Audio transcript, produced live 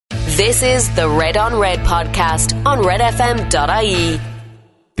This is the Red on Red podcast on redfm.ie.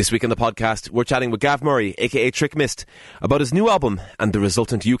 This week on the podcast, we're chatting with Gavin Murray, aka Trick Mist, about his new album and the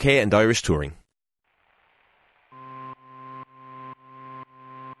resultant UK and Irish touring.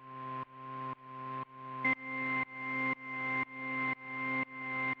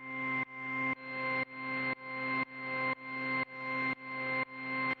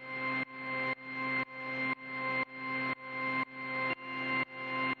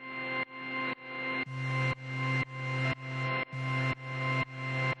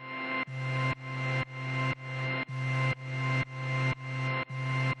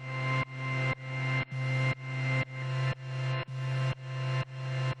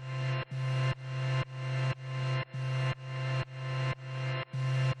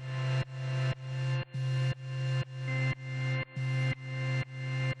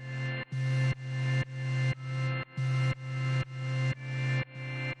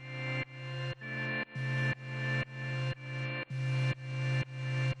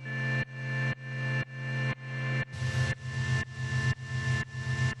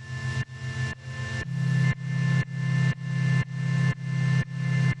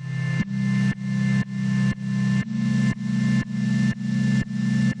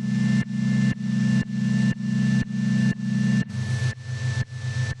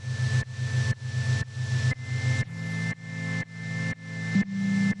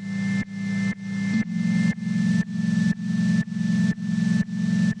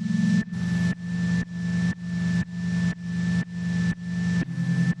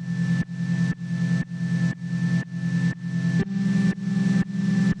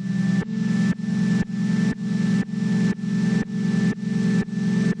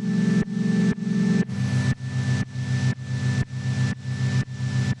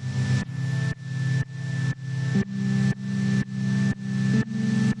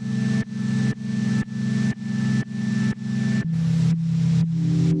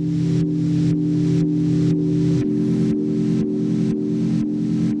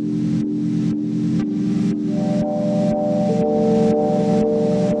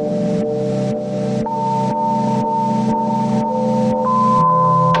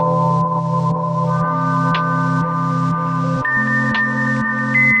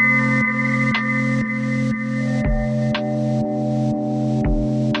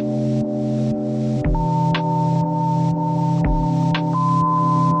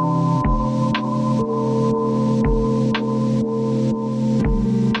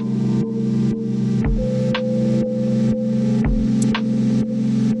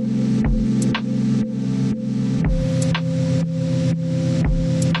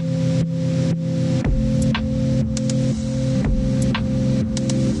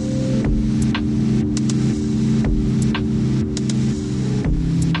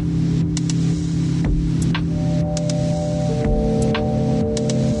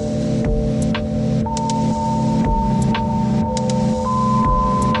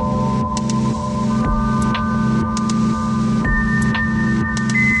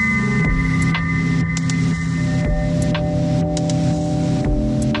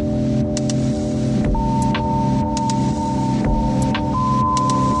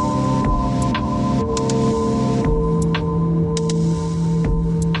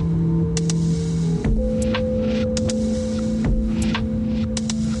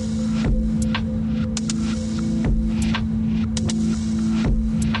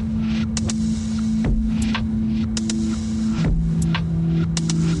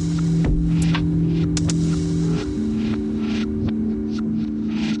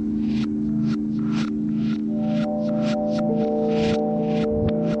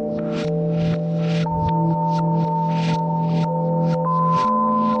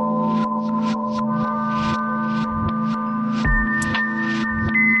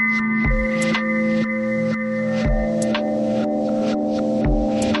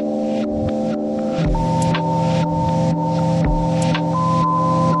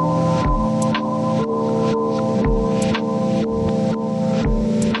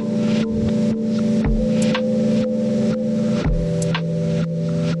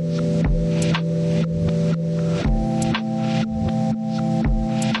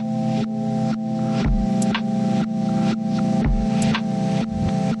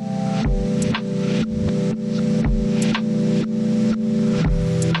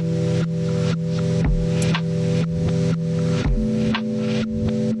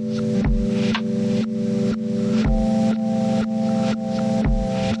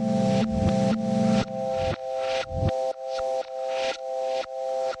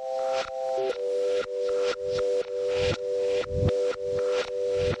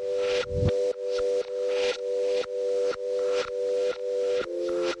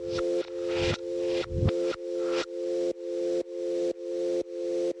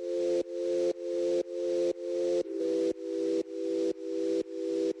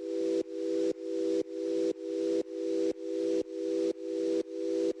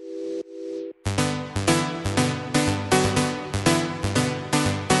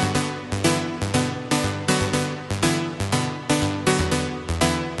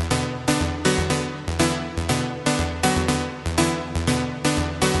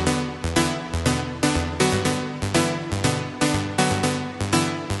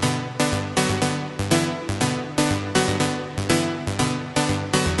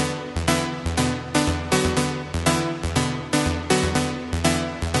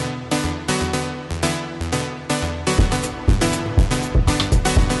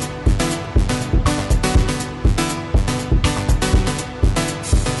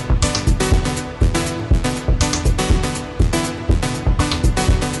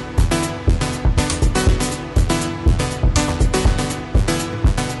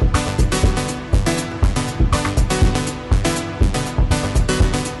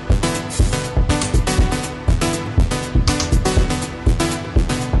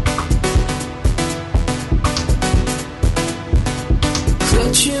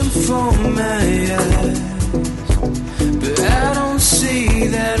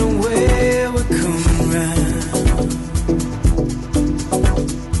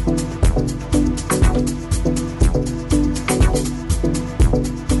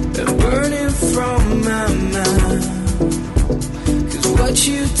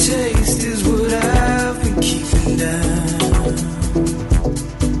 you taste is what I've been keeping down.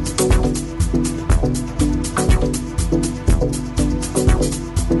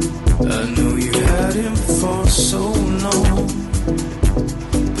 I know you had him for so long,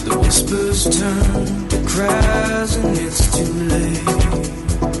 but the whispers turn to cries and it's too late.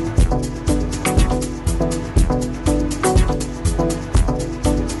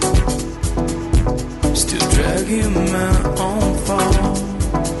 In my own fault,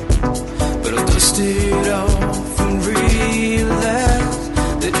 but I dust it off and realize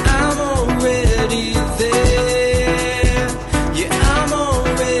that I'm already there. Yeah, I'm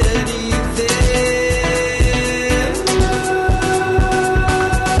already there.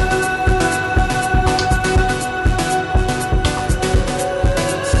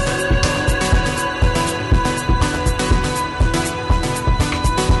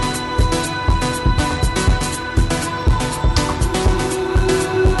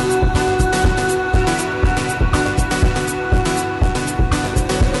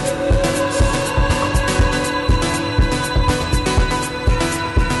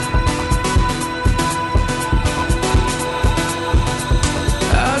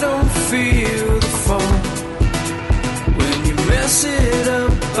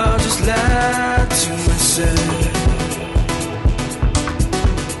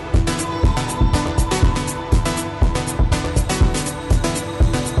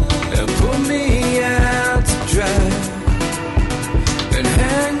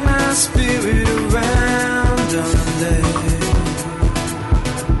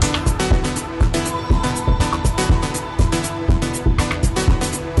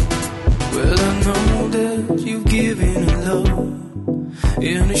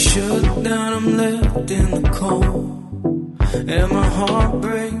 In a shutdown, I'm left in the cold, and my heart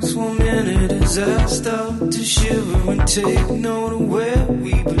breaks 1 minute as I start to shiver and take note of where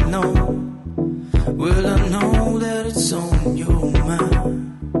we belong. Well, I know that it's on your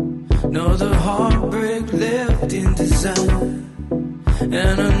mind, another heartbreak left in design.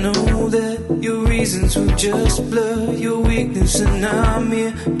 And I know that your reasons will just blur your weakness, and I'm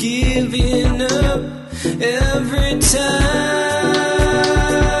here giving up every time.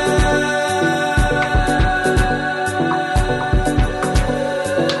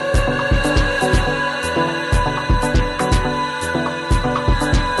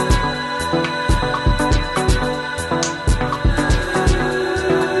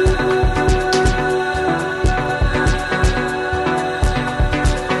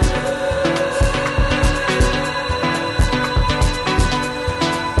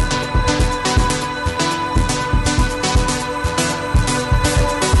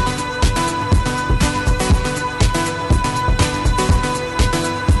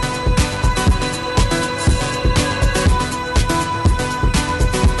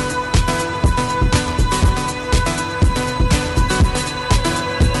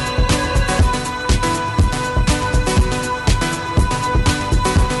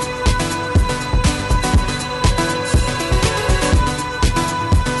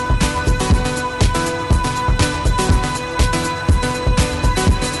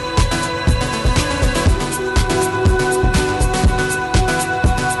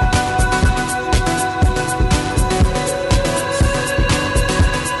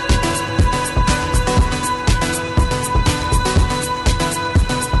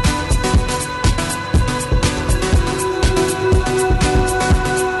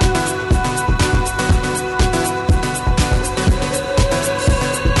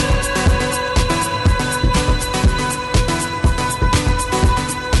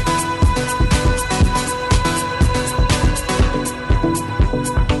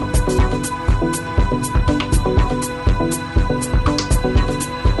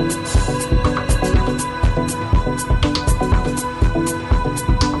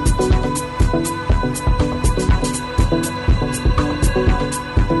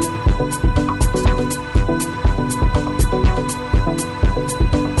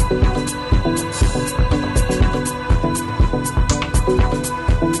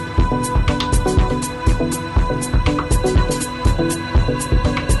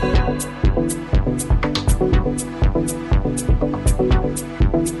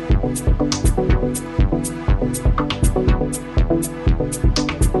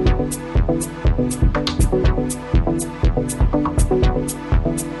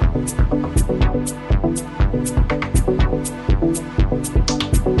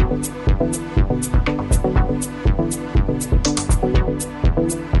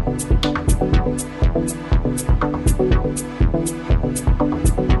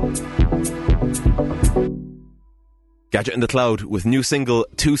 Gadget and the Cloud with new single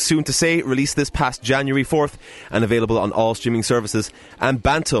Too Soon to Say, released this past January 4th and available on all streaming services. And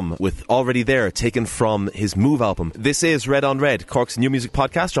Bantum with Already There, taken from his Move album. This is Red on Red, Cork's new music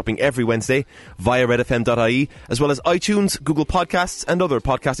podcast, dropping every Wednesday via redfm.ie, as well as iTunes, Google Podcasts and other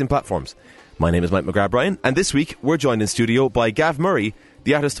podcasting platforms. My name is Mike McGrath-Bryan, and this week we're joined in studio by Gav Murray,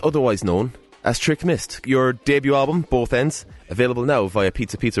 the artist otherwise known as Trick Mist. Your debut album, Both Ends, available now via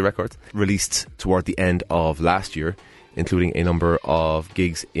Pizza Records, released toward the end of last year, including a number of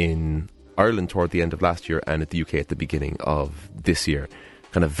gigs in Ireland toward the end of last year and at the UK at the beginning of this year.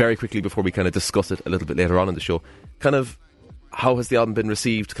 Kind of very quickly, before we kind of discuss it a little bit later on in the show, kind of how has the album been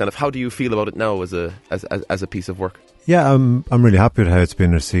received? Kind of how do you feel about it now as a piece of work? Yeah, I'm really happy with how it's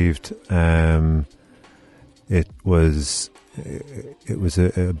been received. It was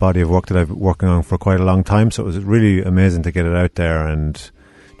a body of work that I've been working on for quite a long time, so it was really amazing to get it out there and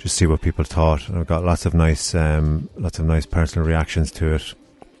just see what people thought. And I've got lots of nice personal reactions to it,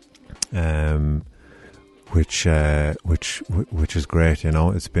 which is great. You know,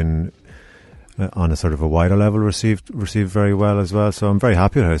 it's been on a sort of a wider level received very well as well. So I'm very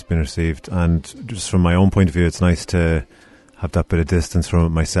happy with how it's been received. And just from my own point of view, it's nice to have that bit of distance from it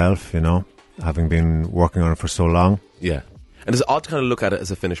myself. You know, having been working on it for so long. Yeah, and it's odd to kind of look at it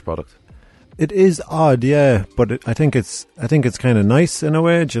as a finished product. It is odd, yeah, but I think it's kind of nice in a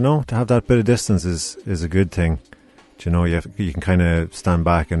way. You know, to have that bit of distance is a good thing. You know, you can kind of stand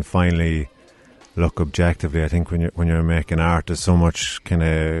back and finally look objectively. I think when you're making art, there's so much kind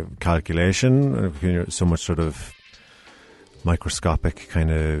of calculation, so much sort of microscopic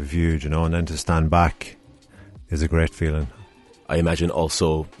kind of view. You know, and then to stand back is a great feeling. I imagine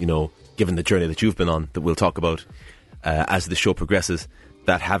also, you know, given the journey that you've been on, that we'll talk about as the show progresses,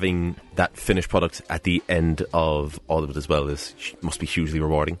 that having that finished product at the end of all of it as well must be hugely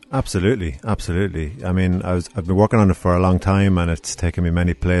rewarding. Absolutely. I mean, I've been working on it for a long time, and it's taken me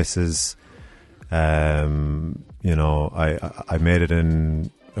many places. You know, I made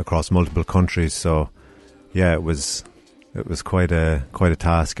it across multiple countries, so yeah, it was quite a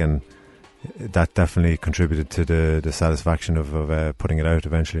task, and that definitely contributed to the satisfaction of putting it out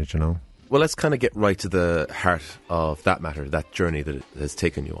eventually. You know. Well, let's kind of get right to the heart of that matter, that journey that it has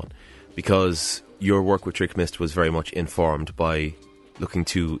taken you on. Because your work with Trick Mist was very much informed by looking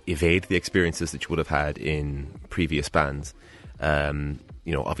to evade the experiences that you would have had in previous bands. You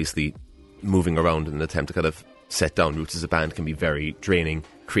know, obviously moving around in an attempt to kind of set down roots as a band can be very draining,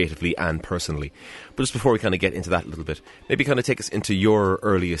 creatively and personally. But just before we kind of get into that a little bit, maybe kind of take us into your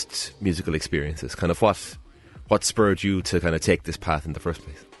earliest musical experiences. Kind of what spurred you to kind of take this path in the first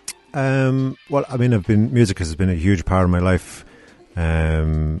place? Well, I mean, music has been a huge part of my life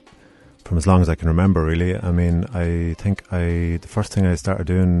from as long as I can remember, really. I mean, I think the first thing I started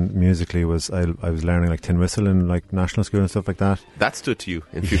doing musically was I was learning like tin whistle in like national school and stuff like that. That stood to you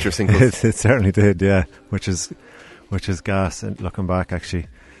in future singles. It certainly did, yeah. Which is gas. And looking back, actually,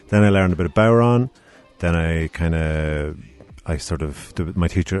 then I learned a bit of bowron. Then my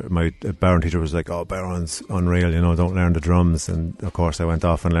bowron teacher was like, "Oh, bowron's unreal, you know, don't learn the drums." And of course I went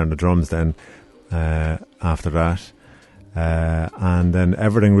off and learned the drums then after that, and then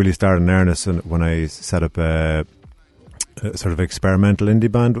everything really started in earnest when I set up a sort of experimental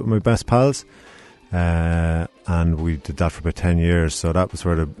indie band with my best pals, and we did that for about 10 years. So that was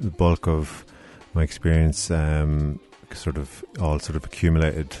where the bulk of my experience sort of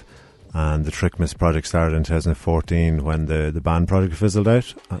accumulated. And the Trick Mist project started in 2014 when the band project fizzled out.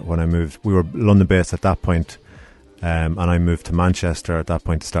 When I moved, we were London based at that point, and I moved to Manchester at that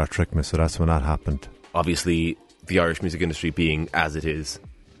point to start Trick Mist, so that's when that happened. Obviously, the Irish music industry being as it is,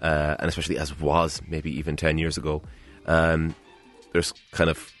 and especially as it was maybe even 10 years ago, there's kind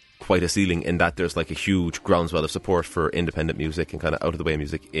of quite a ceiling in that there's like a huge groundswell of support for independent music and kind of out-of-the-way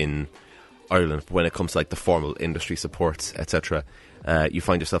music in Ireland. But when it comes to like the formal industry supports, etc., you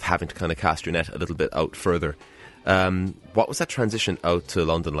find yourself having to kind of cast your net a little bit out further. What was that transition out to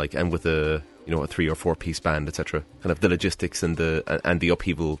London like, and with a 3 or 4 piece band, etc., kind of the logistics and the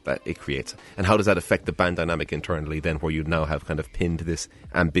upheaval that it creates, and how does that affect the band dynamic internally then, where you now have kind of pinned this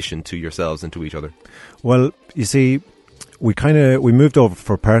ambition to yourselves and to each other? Well, you see, we moved over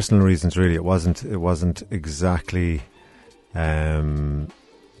for personal reasons, really. It wasn't exactly to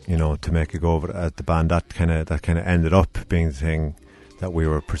make a go of it at the band. That kind of ended up being the thing that we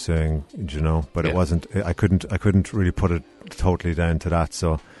were pursuing, but It wasn't. I couldn't really put it totally down to that.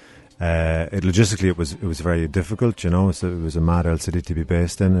 So logistically, it was very difficult. So it was a mad old city to be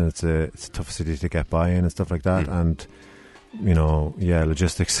based in, and it's a tough city to get by in and stuff like that. And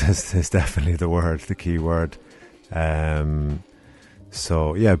logistics is definitely the key word.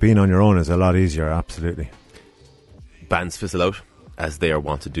 So being on your own is a lot easier. Absolutely. bands fizzle out, as they are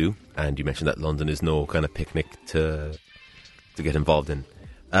wont to do, and you mentioned that London is no kind of picnic to get involved in.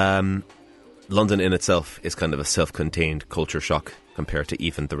 London in itself is kind of a self-contained culture shock compared to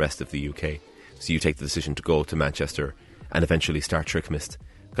even the rest of the UK. So you take the decision to go to Manchester and eventually start Trickmist.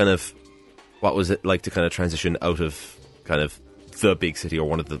 Kind of, what was it like to kind of transition out of kind of the big city, or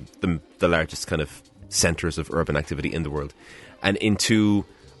one of the largest kind of centres of urban activity in the world, and into,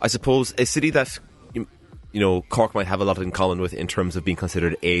 I suppose, a city that, you know, Cork might have a lot in common with in terms of being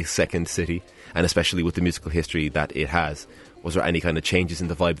considered a second city, and especially with the musical history that it has. Was there any kind of changes in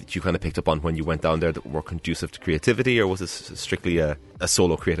the vibe that you kind of picked up on when you went down there that were conducive to creativity, or was this strictly a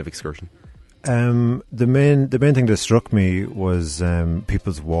solo creative excursion? The main thing that struck me was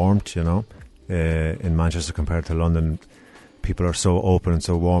people's warmth, you know. In Manchester compared to London, people are so open and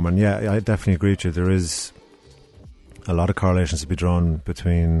so warm. And yeah, I definitely agree with you. There is a lot of correlations to be drawn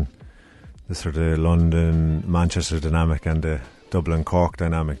between the sort of London-Manchester dynamic and the Dublin-Cork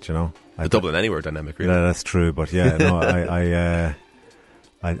dynamic, you know. The Dublin anywhere dynamic, really. Yeah, that's true. But yeah, no,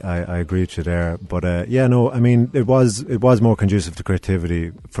 I agree with you there. But yeah, no, I mean, it was more conducive to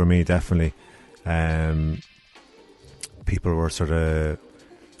creativity for me, definitely. People were sort of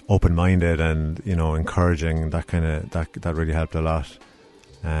open-minded and, you know, encouraging. That really helped a lot.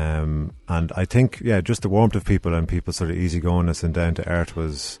 And I think, yeah, just the warmth of people and people's sort of easygoingness and down to earth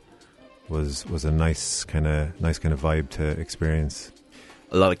was a nice kind of vibe to experience.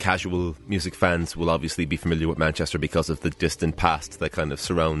 A lot of casual music fans will obviously be familiar with Manchester because of the distant past that kind of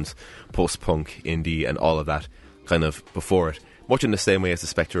surrounds post-punk, indie and all of that kind of before it. Much in the same way as the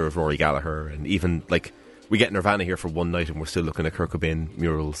spectre of Rory Gallagher, and even like we get Nirvana here for one night and we're still looking at Kurt Cobain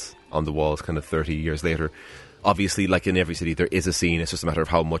murals on the walls kind of 30 years later. Obviously, like in every city, there is a scene. It's just a matter of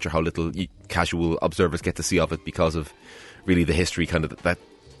how much or how little casual observers get to see of it because of really the history kind of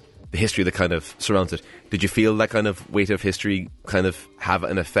the history that kind of surrounds it. Did you feel that kind of weight of history kind of have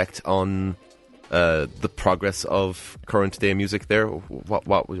an effect on the progress of current day music there?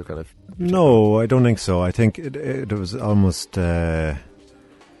 What was your kind of... No, I don't think so. I think it was almost a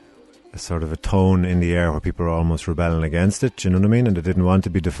sort of a tone in the air where people were almost rebelling against it, do you know what I mean? And they didn't want to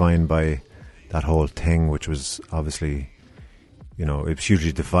be defined by that whole thing, which was obviously, you know, it was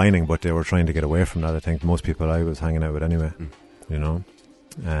hugely defining, but they were trying to get away from that. I think most people I was hanging out with anyway, you know.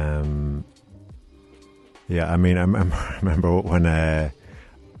 Yeah, I mean, I remember when I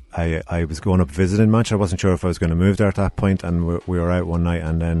was going up visiting Manchester. I wasn't sure if I was going to move there at that point, and we were out one night,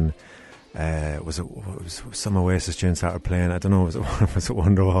 and then it was some Oasis tune started playing. I don't know, was it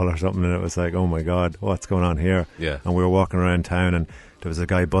Wonderwall or something? And it was like, oh my God, what's going on here? Yeah. And we were walking around town, and there was a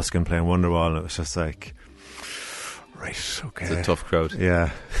guy busking playing Wonderwall, and it was just like, right, okay. It's a tough crowd.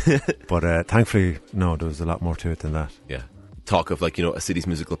 Yeah. But thankfully, no, there was a lot more to it than that. Yeah. Talk of, like, you know, a city's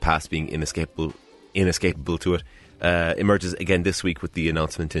musical past being inescapable to it emerges again this week with the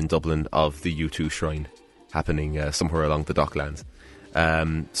announcement in Dublin of the U2 shrine happening somewhere along the Docklands.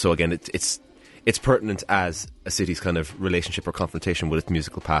 So again, it's pertinent as a city's kind of relationship or confrontation with its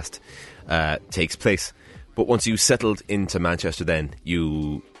musical past takes place. But once you settled into Manchester, then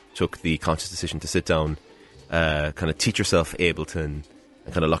you took the conscious decision to sit down, kind of teach yourself Ableton,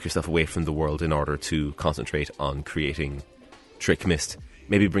 and kind of lock yourself away from the world in order to concentrate on creating Trickmist.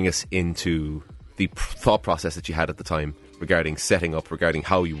 Maybe bring us into the thought process that you had at the time regarding setting up, regarding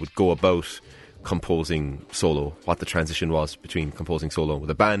how you would go about composing solo, what the transition was between composing solo with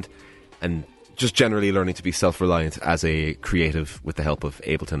a band, and just generally learning to be self-reliant as a creative with the help of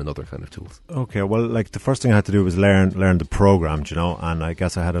Ableton and other kind of tools. Okay, well, like the first thing I had to do was learn the program, you know, and I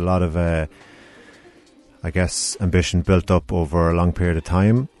guess I had a lot of ambition built up over a long period of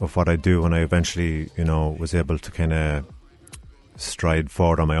time of what I do when I eventually, you know, was able to kind of stride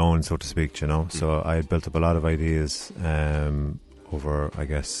forward on my own, so to speak, you know. So I had built up a lot of ideas over, I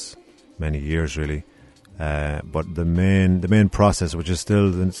guess, many years really. But the main process, which is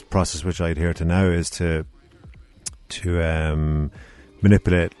still the process which I adhere to now, is to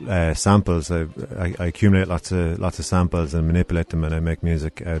manipulate samples. I accumulate lots of samples and manipulate them, and I make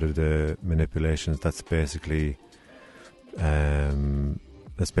music out of the manipulations. That's basically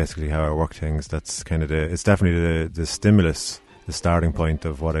how I work things. That's kind of it's definitely the stimulus, the starting point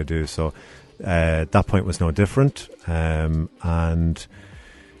of what I do. So that point was no different, and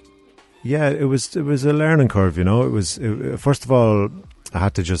yeah, it was a learning curve, you know. First of all, I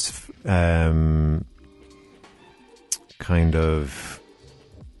had to just kind of,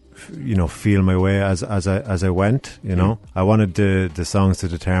 you know, feel my way as I went, you know. I wanted the songs to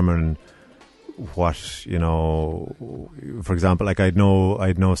determine what, you know, for example, like I'd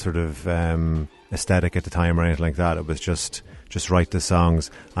no sort of aesthetic at the time or anything like that. It was just write the songs,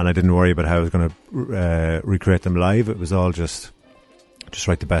 and I didn't worry about how I was going to recreate them live. It was all just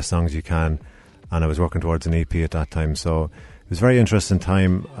write the best songs you can, and I was working towards an EP at that time, so it was a very interesting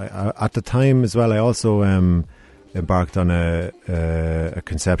time. At the time as well, I also embarked on a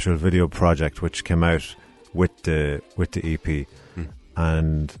conceptual video project which came out with the EP,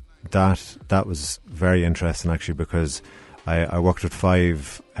 and that was very interesting actually, because I worked with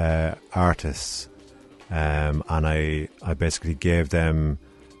 5 artists, and I basically gave them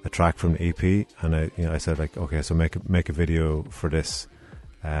a track from the EP, and I said, like, okay, so make a video for this,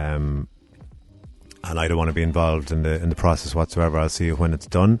 and I don't want to be involved in the process whatsoever. I'll see you when it's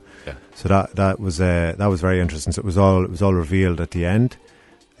done. Yeah. So that was very interesting. So it was all revealed at the end.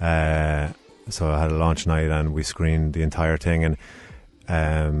 So I had a launch night and we screened the entire thing,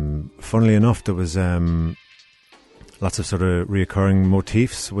 and funnily enough, there was lots of sort of reoccurring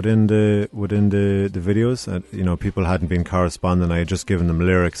motifs within the videos. You know, people hadn't been corresponding. I had just given them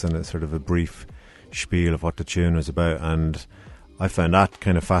lyrics and a sort of a brief spiel of what the tune was about, and I found that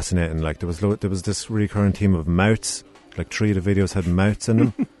kind of fascinating. Like there was this recurring theme of mouths. Like 3 of the videos had mouths in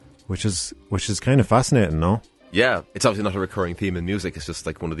them, which is kind of fascinating, no? Yeah, it's obviously not a recurring theme in music. It's just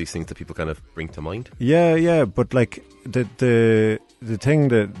like one of these things that people kind of bring to mind. Yeah, but like the thing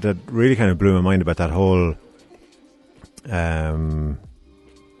that really kind of blew my mind about that whole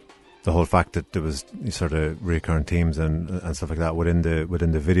the whole fact that there was sort of recurring themes and stuff like that within the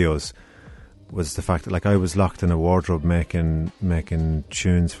videos was the fact that, like, I was locked in a wardrobe making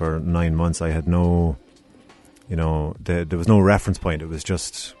tunes for 9 months. I had no, you know, there was no reference point. It was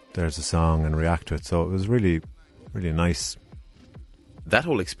just, there's a song and react to it. So it was really, really nice. That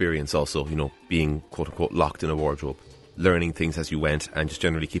whole experience also, you know, being quote unquote locked in a wardrobe, learning things as you went, and just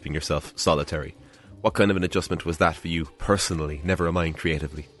generally keeping yourself solitary. What kind of an adjustment was that for you personally, never mind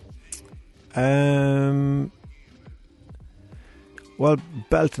creatively? Well,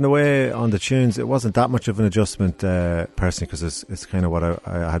 belting away on the tunes, it wasn't that much of an adjustment personally, because it's kind of what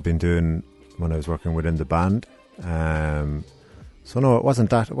I had been doing when I was working within the band. So no, it wasn't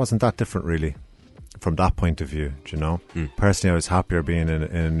that different really from that point of view. Do you know? Personally, I was happier being in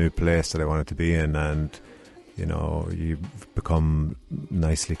a new place that I wanted to be in, and you know, you become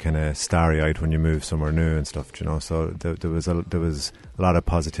nicely kind of starry-eyed when you move somewhere new and stuff. Do you know? So there was a lot of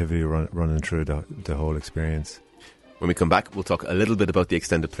positivity running through the whole experience. When we come back, we'll talk a little bit about the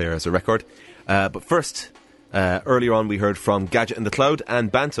extended player as a record. But first, earlier on we heard from Gadget and the Cloud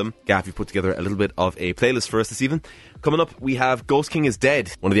and Bantum. Gav, you put together a little bit of a playlist for us this evening. Coming up, we have Ghostking is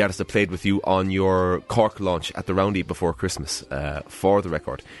Dead, one of the artists that played with you on your Cork launch at the Roundy before Christmas for the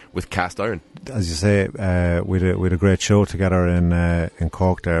record with Cast Iron. As you say, we had a great show together in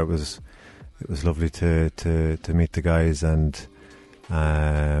Cork there. It was lovely to meet the guys and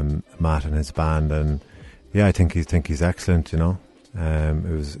Matt and his band, and yeah, I think he's excellent. You know,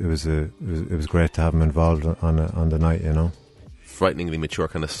 it was great to have him involved on the night. You know, frighteningly mature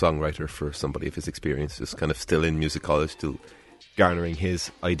kind of songwriter for somebody of his experience, just kind of still in music college, still garnering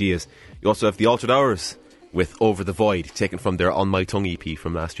his ideas. You also have the Altered Hours with Over the Void, taken from their On My Tongue EP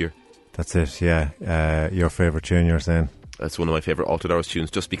from last year. That's it. Yeah, your favourite tune, you're saying? That's one of my favourite Altered Hours tunes,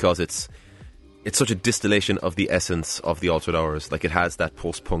 just because it's such a distillation of the essence of the Altered Hours. Like, it has that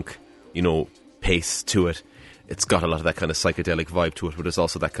post-punk, you know, pace to it. It's got a lot of that kind of psychedelic vibe to it, but there's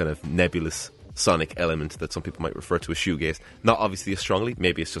also that kind of nebulous sonic element that some people might refer to as shoegaze. Not obviously as strongly,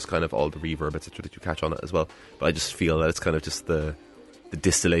 maybe it's just kind of all the reverb, etc., that you catch on it as well. But I just feel that it's kind of just the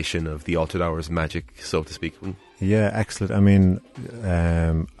distillation of the Altered Hours magic, so to speak. Yeah, excellent. I mean,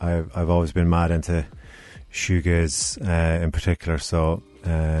 I've always been mad into shoegaze in particular, so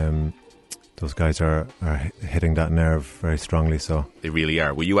those guys are hitting that nerve very strongly. So they really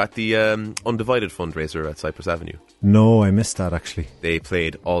are. Were you at the Undivided fundraiser at Cypress Avenue? No, I missed that actually. They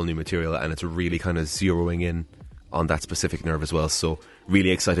played all new material, and it's really kind of zeroing in on that specific nerve as well. So really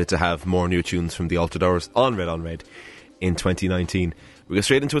excited to have more new tunes from the Altered Hours on Red in 2019. We go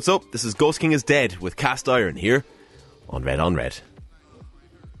straight into it. So this is Ghostking is Dead with Cast Iron here on Red.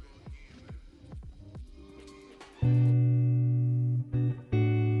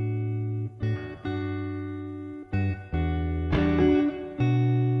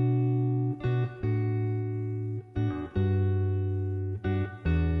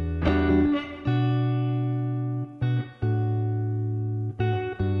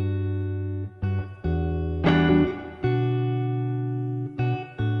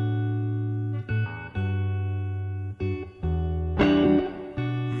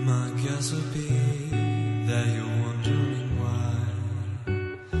 My guess would be that you're wondering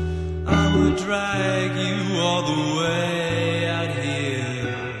gonna drag you all the way out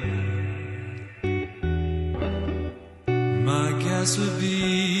here. My guess would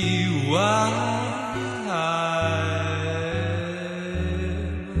be why.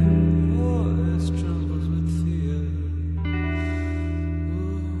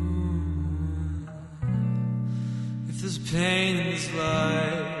 Pain in this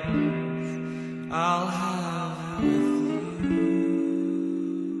life, I'll have it with you.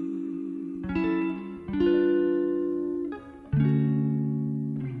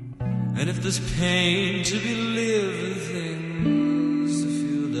 And if there's pain to be lived and things to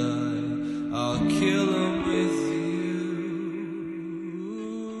feel die, I'll kill them with you.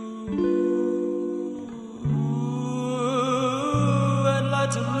 I'd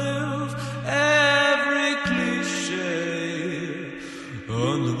like to live every cliche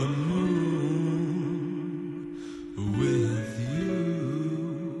under the moon with you.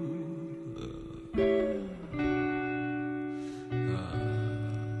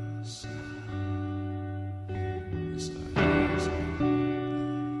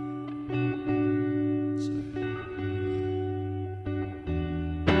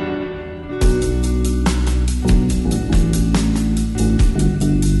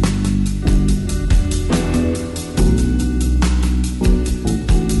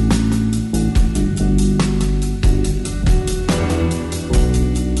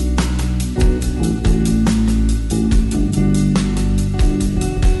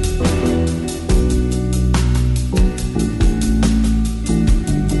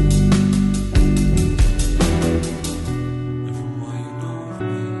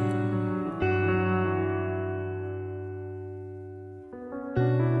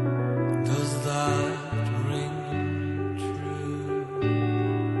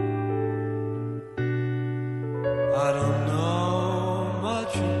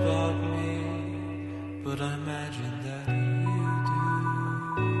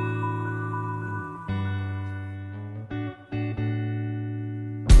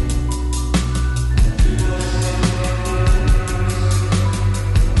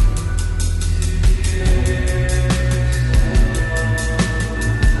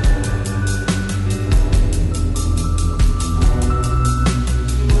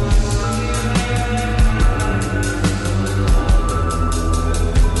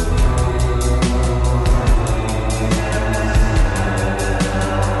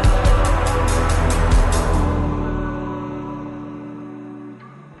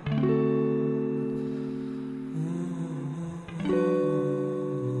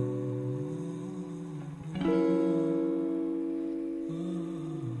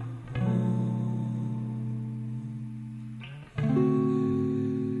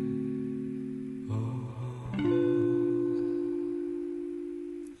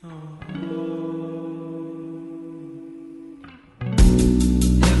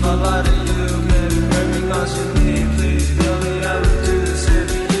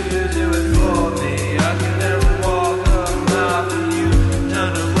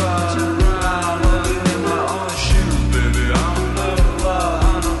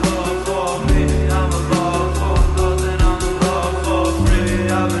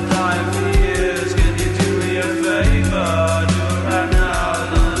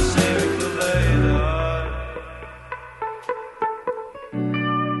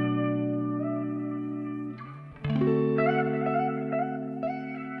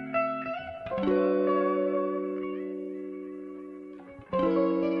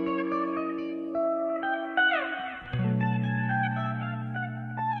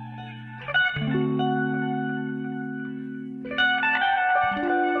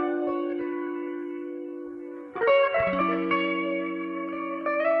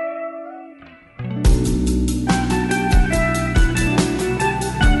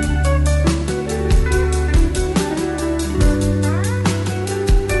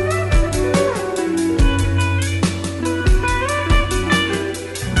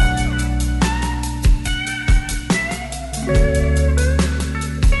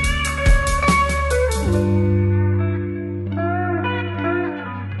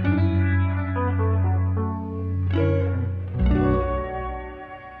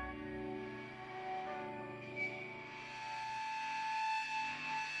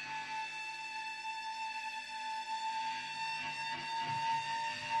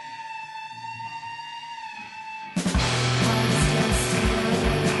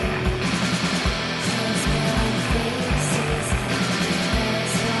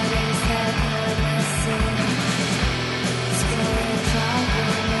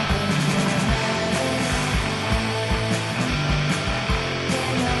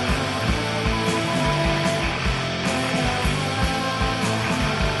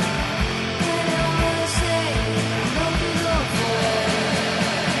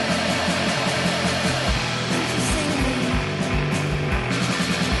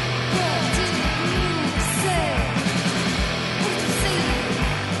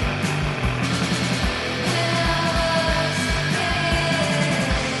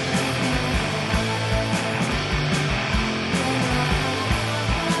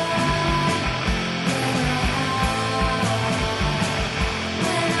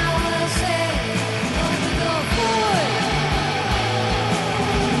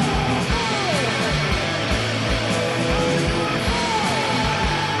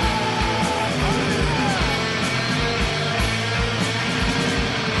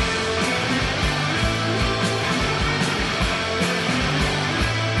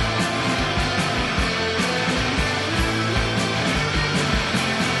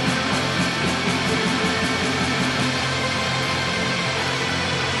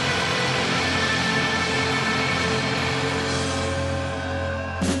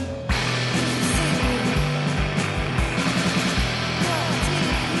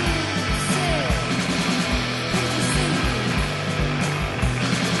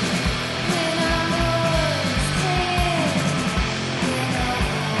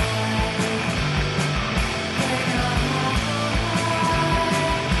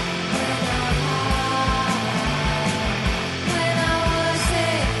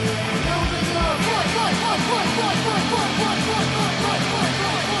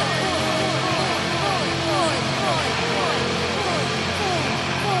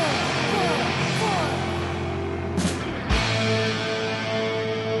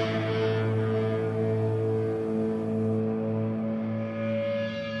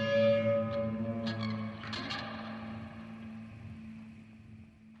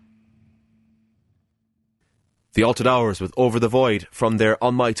 The Altered Hours with Over the Void from their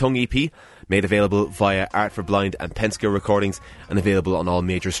On My Tongue EP, made available via Art for Blind and Penske Recordings and available on all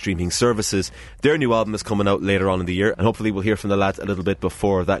major streaming services. Their new album is coming out later on in the year, and hopefully we'll hear from the lads a little bit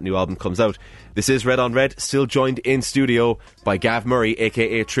before that new album comes out. This is Red on Red, still joined in studio by Gav Murray,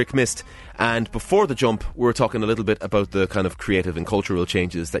 aka Trick Mist. And before the jump, we were talking a little bit about the kind of creative and cultural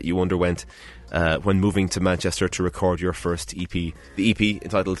changes that you underwent when moving to Manchester to record your first EP. The EP,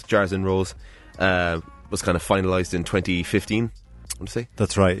 entitled Jars and Rose, was kind of finalised in 2015, I want to say.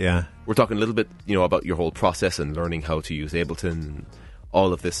 That's right, yeah. We're talking a little bit, about your whole process and learning how to use Ableton,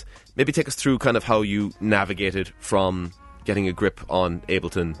 all of this. Maybe take us through kind of how you navigated from getting a grip on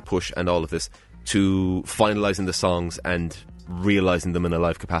Ableton, Push and all of this to finalising the songs and realising them in a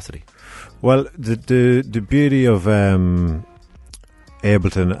live capacity. Well, the beauty of Ableton,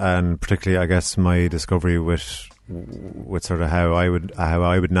 and particularly I guess my discovery with sort of how I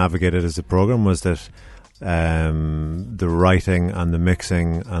would navigate it as a program, was that the writing and the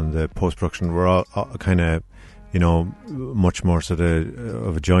mixing and the post-production were all kind of, much more sort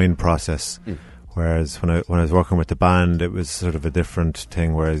of a joined process. Whereas when I was working with the band, it was sort of a different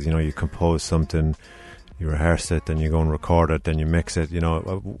thing. Whereas, you compose something, you rehearse it, then you go and record it, then you mix it.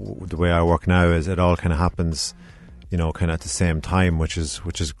 The way I work now is it all kind of happens, kind of at the same time, which is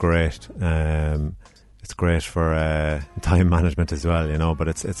great. It's great for time management as well, but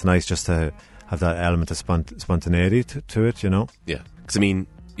it's nice just to have that element of spontaneity to it, Yeah, because you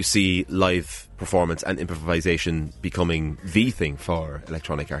see live performance and improvisation becoming the thing for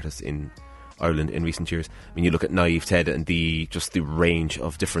electronic artists in Ireland in recent years. You look at Naive Ted and the range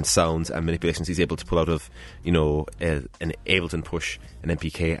of different sounds and manipulations he's able to pull out of, an Ableton Push, an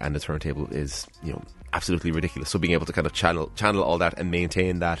MPK and a turntable is, absolutely ridiculous. So being able to kind of channel all that and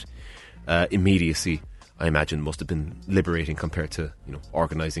maintain that immediacy, I imagine, must have been liberating compared to,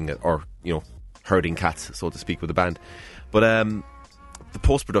 organising it or, herding cats, so to speak, with a band. But the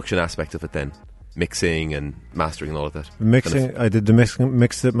post-production aspect of it then, mixing and mastering and all of that. Mixing, I did the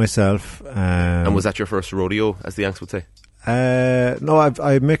mixed it myself. And was that your first rodeo, as the Yanks would say? No,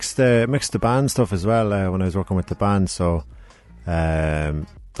 I mixed the band stuff as well when I was working with the band, so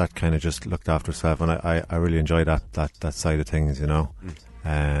that kind of just looked after itself, and I really enjoy that side of things,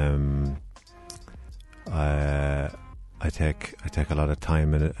 I take a lot of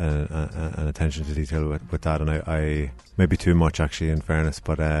time and attention to detail with that, and I maybe too much actually, in fairness,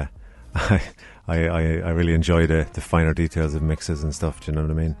 but I really enjoy the finer details of mixes and stuff. Do you know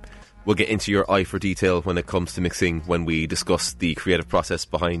what I mean? We'll get into your eye for detail when it comes to mixing when we discuss the creative process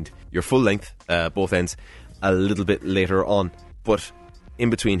behind your full length, both ends, a little bit later on. But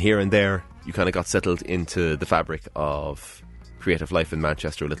in between here and there, you kind of got settled into the fabric of creative life in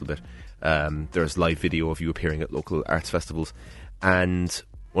Manchester a little bit. There's live video of you appearing at local arts festivals, and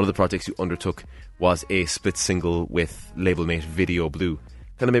one of the projects you undertook was a split single with label mate Video Blue.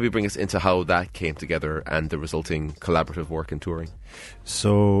 Kind of maybe bring us into how that came together and the resulting collaborative work and touring.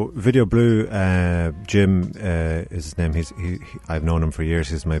 So Video Blue, Jim is his name. I've known him for years.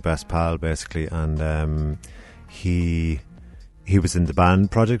 He's my best pal basically, and he was in the band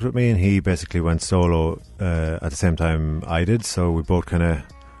project with me, and he basically went solo at the same time I did. So we both kind of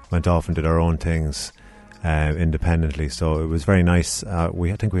went off and did our own things independently. So it was very nice. I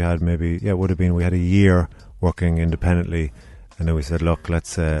think we had we had a year working independently, and then we said, look,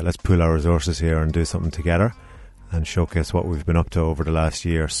 let's pool our resources here and do something together and showcase what we've been up to over the last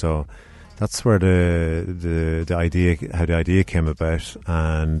year. So that's where the idea came about,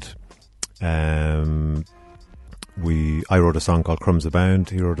 and I wrote a song called Crumbs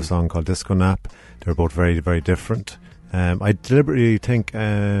Abound. He wrote a song called Disco Nap. They're both very, very different. I deliberately think,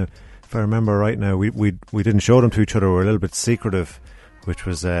 if I remember right now, we didn't show them to each other. We were a little bit secretive, which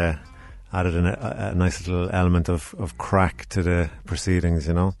was added a nice little element of crack to the proceedings,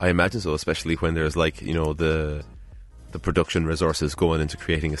 I imagine so, especially when there's the production resources going into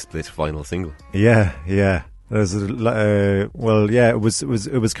creating a split vinyl single. Yeah. There's it was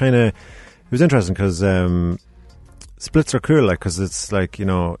interesting because splits are cool, because it's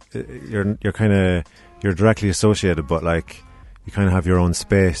you're directly associated, but you kind of have your own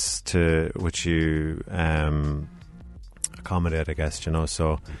space to which you accommodate, I guess,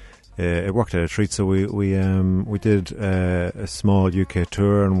 So it worked out a treat. So we did a small UK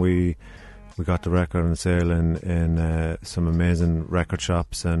tour, and we got the record on sale in some amazing record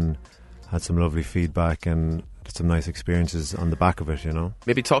shops, and had some lovely feedback and some nice experiences on the back of it.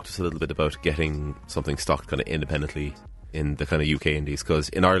 Maybe talk to us a little bit about getting something stocked kind of independently in the kind of UK indies, because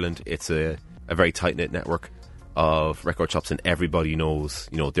in Ireland it's a very tight-knit network of record shops, and everybody knows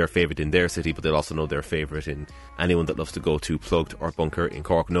their favourite in their city, but they'll also know their favourite in anyone that loves to go to Plugged or Bunker in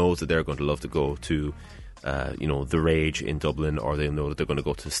Cork knows that they're going to love to go to The Rage in Dublin, or they know that they're going to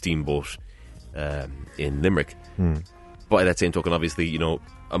go to Steamboat in Limerick. But at that same token, obviously,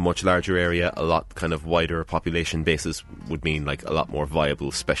 a much larger area, a lot kind of wider population basis would mean like a lot more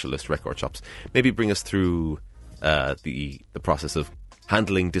viable specialist record shops. Maybe bring us through the process of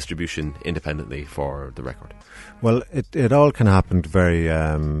handling distribution independently for the record. Well, it all kind of happened very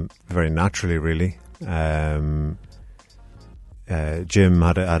very naturally, really. Jim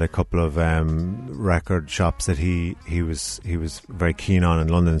had a couple of record shops that he was very keen on in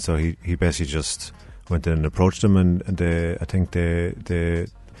London, so he basically just went in and approached them, and I think they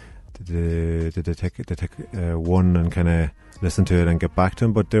take one and kind of listen to it and get back to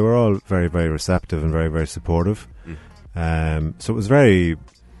him. But they were all very, very receptive and very, very supportive. So it was very,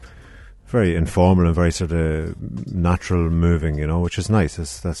 very informal and very sort of natural moving, which is nice.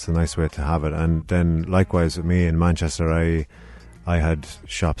 That's a nice way to have it. And then likewise with me in Manchester, I had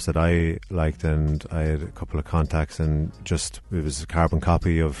shops that I liked, and I had a couple of contacts, and it was a carbon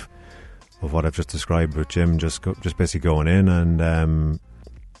copy of what I've just described with Jim, just basically going in and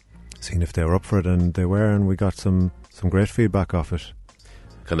seeing if they were up for it, and they were, and we got some great feedback off it.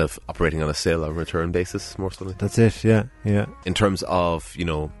 Kind of operating on a sale or return basis, more so. That's it, yeah. In terms of,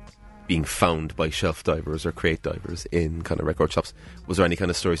 being found by shelf divers or crate divers in kind of record shops, was there any kind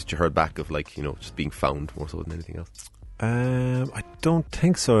of stories that you heard back of, like, just being found more so than anything else? I don't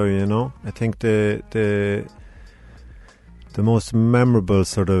think so, I think the most memorable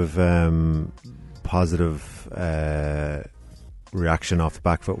sort of positive reaction off the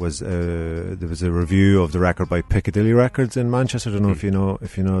back of it was there was a review of the record by Piccadilly Records in Manchester. I don't know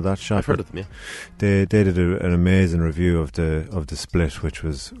if you know that shop. I've heard of them, yeah. They did an amazing review of the split, which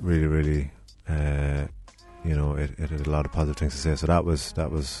was really, really it had a lot of positive things to say. So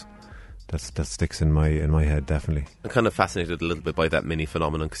that sticks in my head, definitely. I'm kind of fascinated a little bit by that mini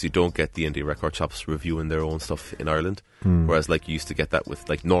phenomenon, because you don't get the indie record shops reviewing their own stuff in Ireland, whereas like you used to get that with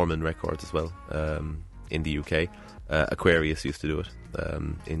like Norman Records as well in the UK. Aquarius used to do it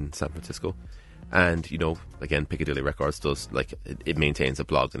in San Francisco, and again, Piccadilly Records does, like, it maintains a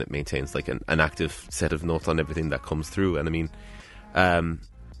blog, and it maintains like an active set of notes on everything that comes through. And I mean, I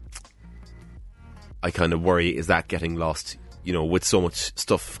kind of worry, is that getting lost, with so much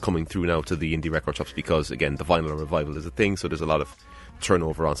stuff coming through now to the indie record shops, because again, the vinyl revival is a thing, so there's a lot of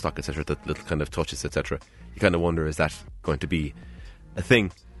turnover on stock, etc., that little kind of touches, etc. You kind of wonder, is that going to be a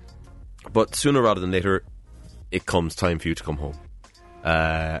thing? But sooner rather than later, it comes time for you to come home,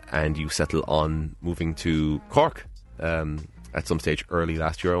 and you settle on moving to Cork at some stage early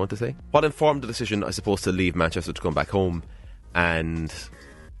last year, I want to say. What informed the decision, I suppose, to leave Manchester to come back home, and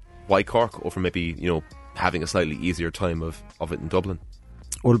why Cork over maybe having a slightly easier time of it in Dublin?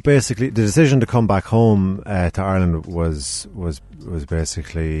 Well, basically, the decision to come back home to Ireland was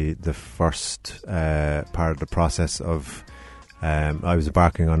basically the first part of the process of. I was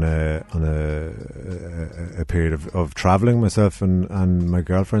embarking on a period of travelling, myself and my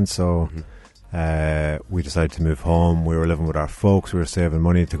girlfriend. So we decided to move home. We were living with our folks. We were saving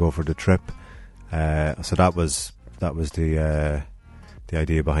money to go for the trip. So that was the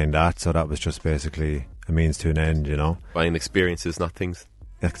idea behind that. So that was just basically a means to an end, Buying experiences, not things.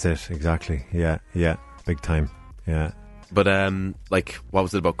 That's it, exactly. Yeah, big time. Yeah. But what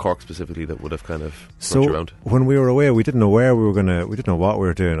was it about Cork specifically that would have kind of brought you around? When we were away, we didn't know where we were we didn't know what we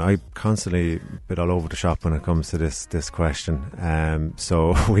were doing. I constantly bit all over the shop when it comes to this question.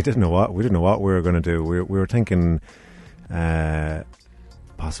 So we didn't know what we were going to do. We were thinking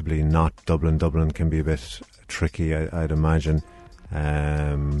possibly not Dublin. Dublin can be a bit tricky, I'd imagine,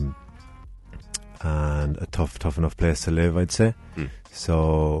 and a tough enough place to live, I'd say.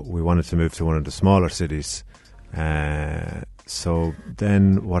 So we wanted to move to one of the smaller cities. So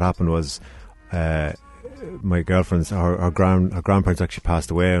then what happened was my girlfriend's her grandparents actually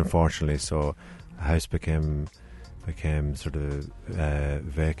passed away, unfortunately, so the house became sort of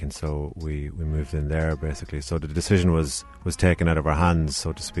vacant, so we moved in there basically. So the decision was taken out of our hands,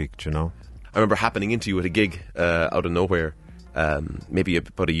 so to speak, I remember happening into you at a gig out of nowhere, maybe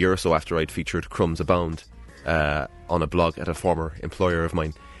about a year or so after I'd featured Crumbs Abound on a blog at a former employer of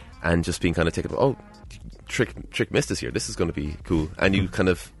mine, and just being kind of taken, Trick missed us here, this is going to be cool. And you kind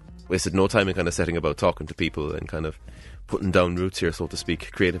of wasted no time in kind of setting about talking to people and kind of putting down roots here, so to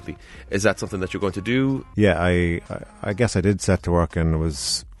speak, creatively. Is that something that you're going to do? Yeah, I guess I did set to work and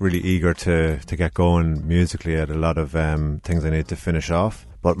was really eager to get going musically. I had a lot of things I need to finish off.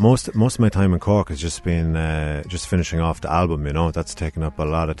 But most of my time in Cork has just been just finishing off the album, That's taken up a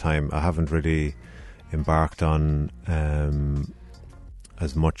lot of time. I haven't really embarked on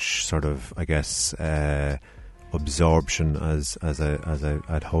as much sort of, I guess, absorption as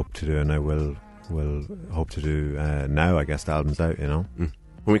I'd hoped to do, and I will we'll hope to do now. I guess the album's out, you know.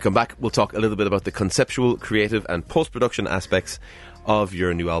 When we come back, we'll talk a little bit about the conceptual, creative and post-production aspects of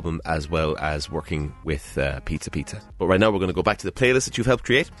your new album, as well as working with Pizza. But right now we're going to go back to the playlist that you've helped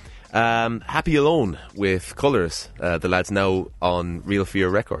create. Happyalone with Colours, the lads now on Real Fear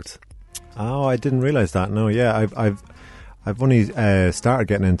Records. Oh, I didn't realise that. No, yeah, I've only started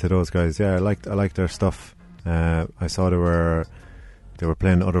getting into those guys. Yeah, I like their stuff. I saw they were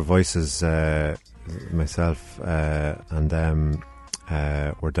playing Other Voices, myself and them.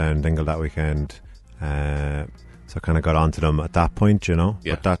 Were down Dingle that weekend, so I kind of got onto them at that point, you know.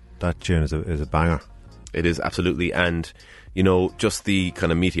 Yeah. But that tune is a banger. It is, absolutely. And you know, just the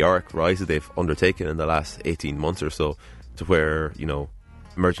kind of meteoric rise that they've undertaken in the last 18 months or so, to where, you know,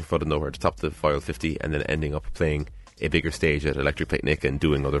 emerging from out of nowhere to top the Viral 50 and then ending up playing a bigger stage at Electric Picnic and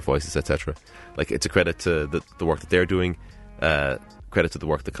doing Other Voices, etc. Like, it's a credit to the work that they're doing, credit to the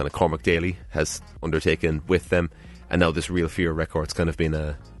work that kind of Cormac Daly has undertaken with them. And now this Real Fear Records kind of been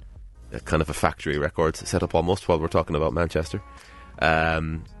a kind of a factory records set up almost, while we're talking about Manchester.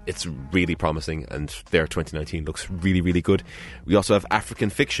 It's really promising, and their 2019 looks really, really good. We also have African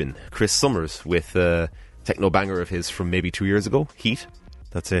Fiction, Chris Summers, with a techno banger of his from maybe 2 years ago, Heat.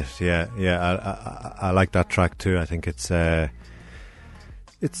 That's it. Yeah. I like that track too. I think it's a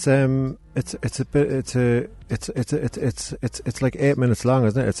bit. It's like 8 minutes long,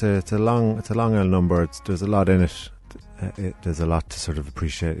 isn't it? It's a long old number. There's a lot in it. There's a lot to sort of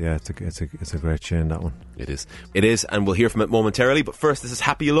appreciate. Yeah, it's a great tune, that one. It is, and we'll hear from it momentarily. But first, this is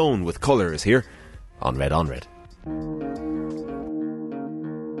Happyalone with Colours here on Red on Red.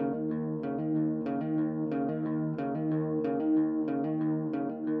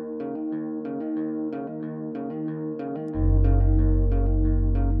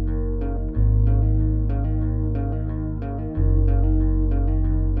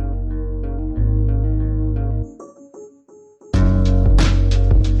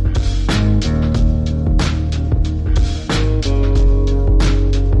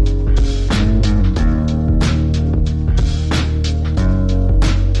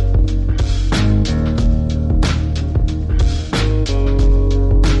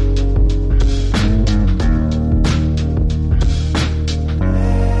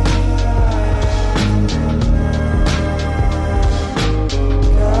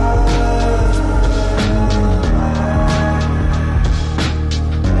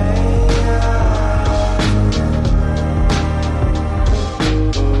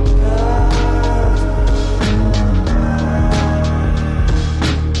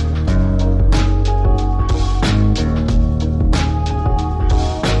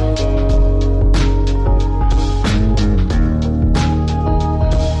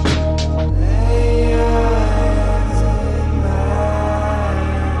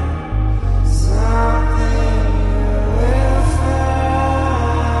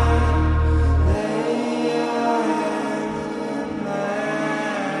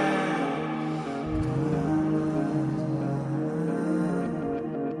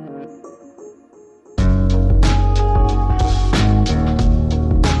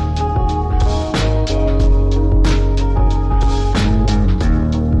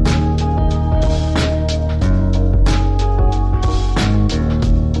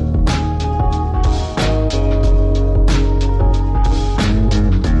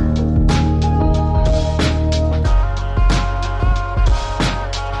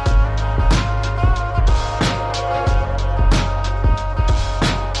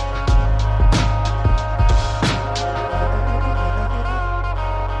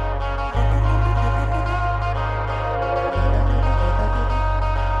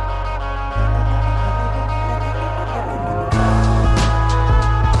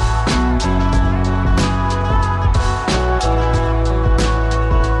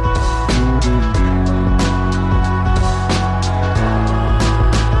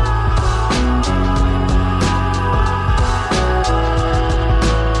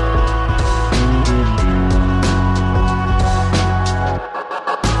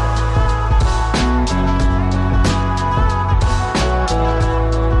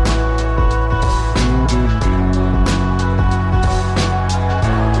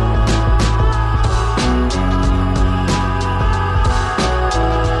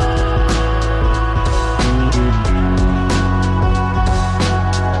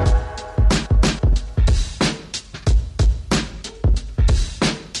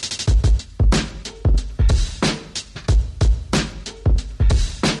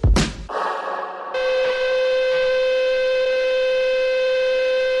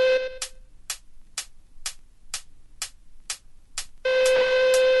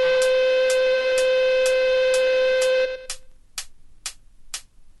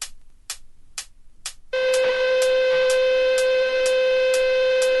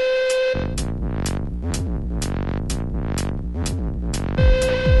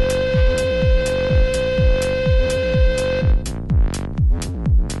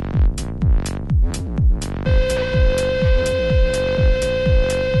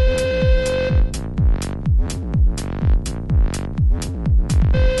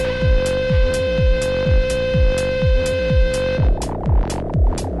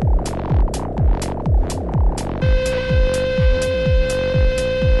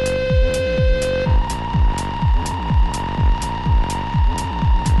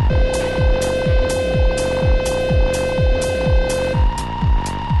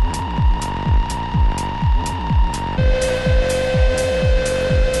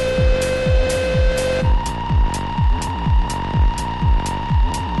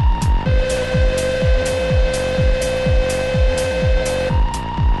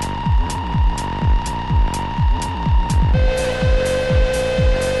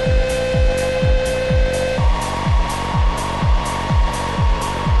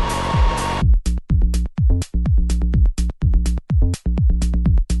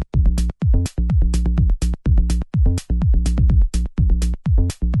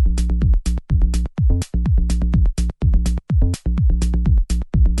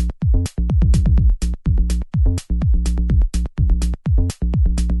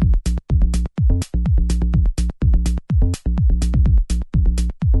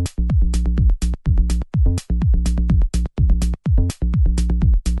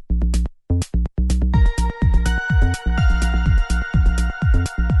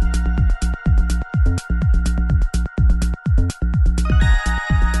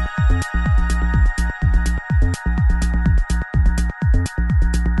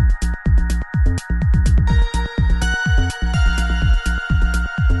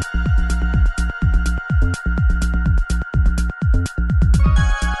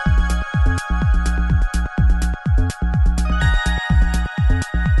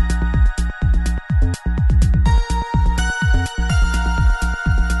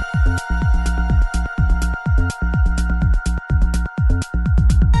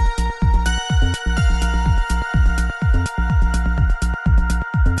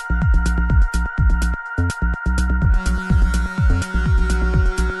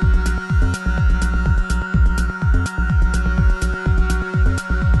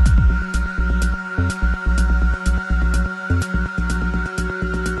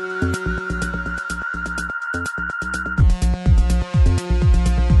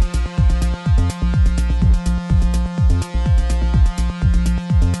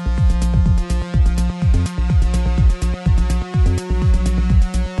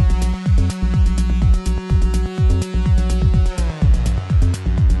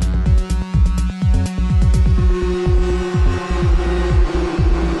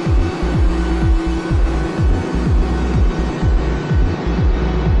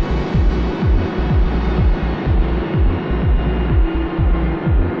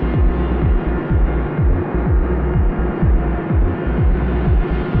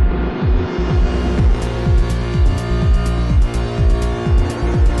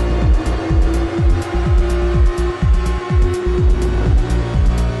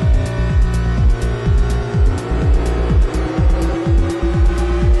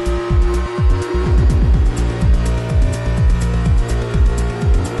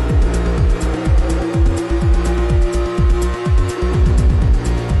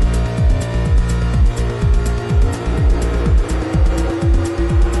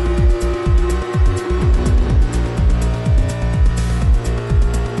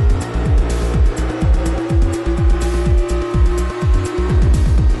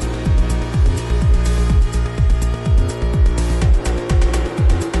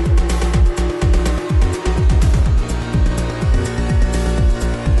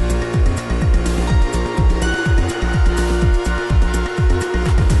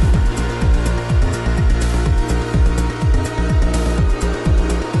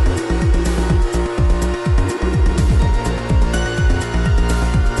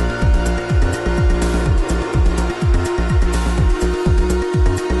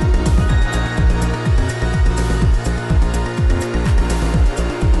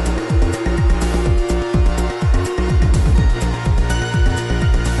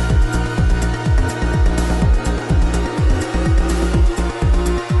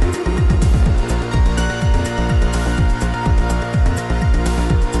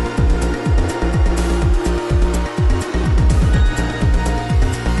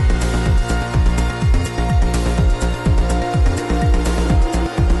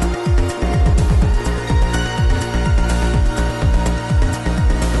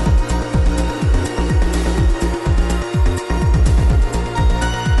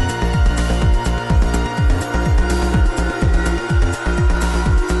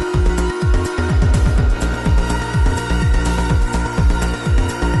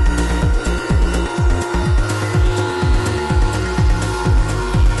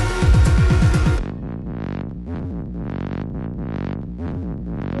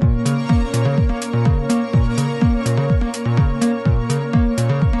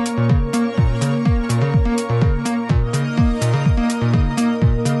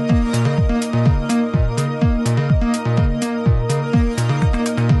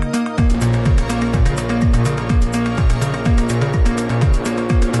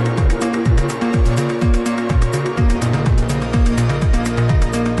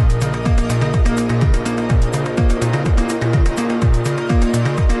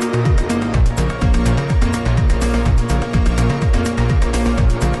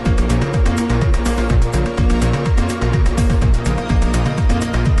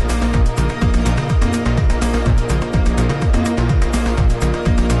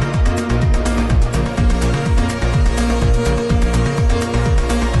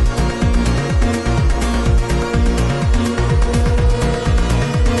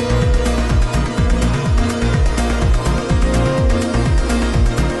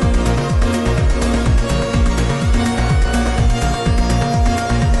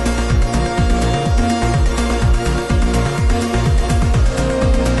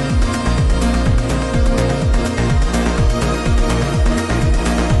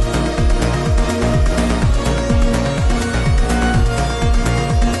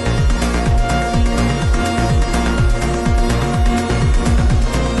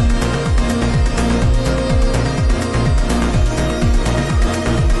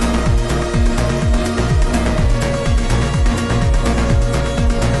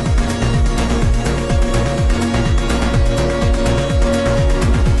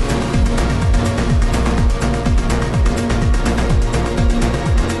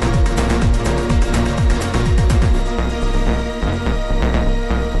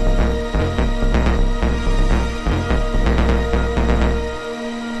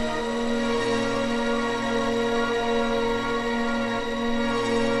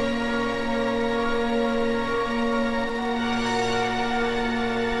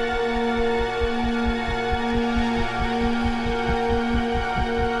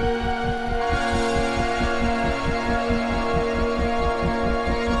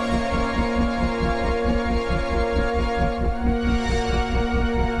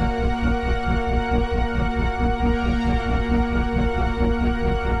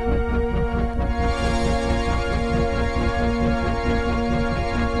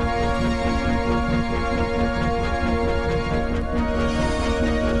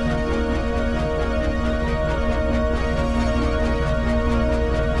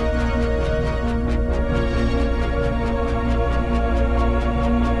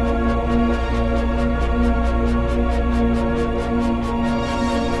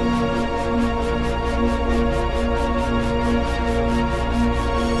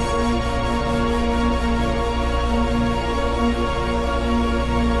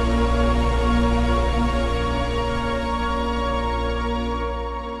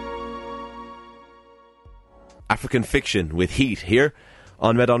 African Fiction with Heat here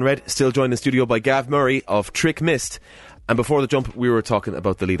on Red. Still joined in studio by Gav Murray of Trick Mist. And before the jump, we were talking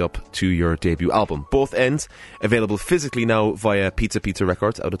about the lead up to your debut album. Both ends available physically now via Pizza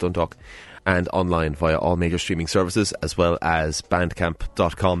Records out of Dundalk and online via all major streaming services as well as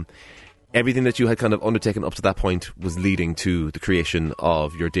bandcamp.com. Everything that you had kind of undertaken up to that point was leading to the creation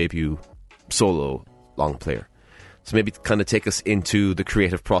of your debut solo long player. So maybe kind of take us into the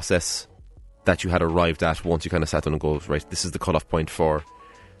creative process that you had arrived at once you kind of sat down and go, right, this is the cut-off point for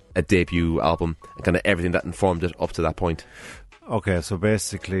a debut album, and kind of everything that informed it up to that point. Okay, so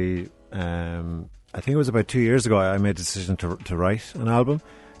basically, I think it was about 2 years ago I made a decision to write an album.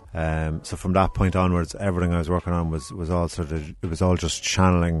 So from that point onwards, everything I was working on was all just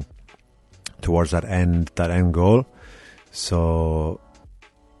channeling towards that end goal. So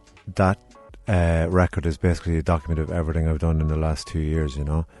that record is basically a document of everything I've done in the last 2 years. You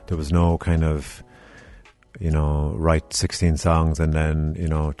know, there was no kind of, write 16 songs and then,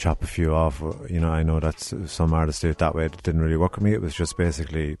 chop a few off. I know that some artists do it that way. It didn't really work with me. It was just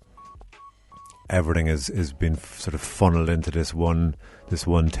basically everything is been sort of funneled into this one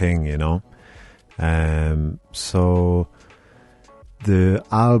thing, So the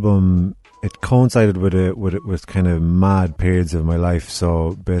album, it coincided with kind of mad periods of my life.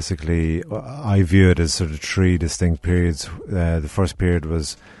 So basically, I view it as sort of three distinct periods. The first period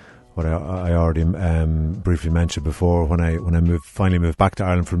was what I already briefly mentioned before, when I finally moved back to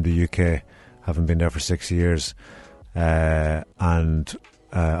Ireland from the UK, having been there for 6 years, and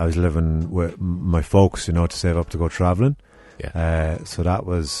I was living with my folks, to save up to go travelling. Yeah. So that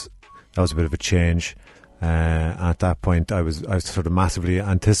was a bit of a change. At that point, I was sort of massively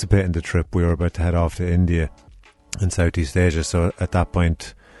anticipating the trip. We were about to head off to India and Southeast Asia. So at that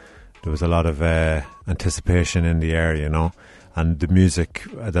point, there was a lot of anticipation in the air, and the music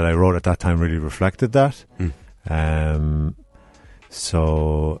that I wrote at that time really reflected that. That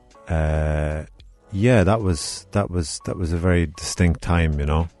was a very distinct time,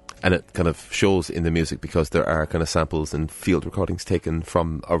 And it kind of shows in the music because there are kind of samples and field recordings taken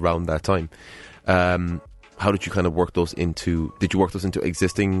from around that time. How did you kind of work those into? Did you work those into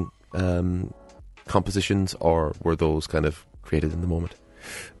existing compositions, or were those kind of created in the moment?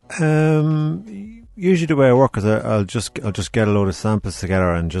 Usually the way I work is I'll just get a load of samples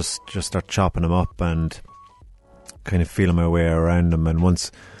together and just start chopping them up and kind of feeling my way around them. And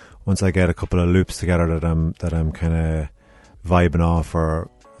once I get a couple of loops together that I'm kind of vibing off or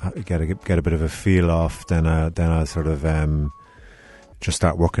get a bit of a feel off, then I sort of just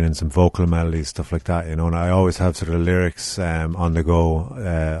start working in some vocal melodies, stuff like that, And I always have sort of lyrics on the go,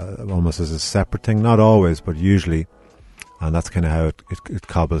 almost as a separate thing. Not always, but usually. And that's kind of how it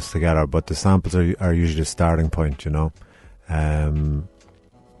cobbles together. But the samples are usually the starting point,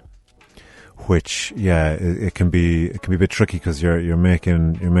 which, it can be a bit tricky because you're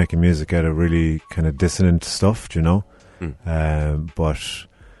making music out of really kind of dissonant stuff, But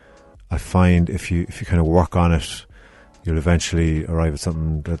I find if you kind of work on it, you'll eventually arrive at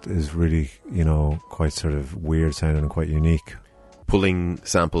something that is really, quite sort of weird sounding and quite unique. Pulling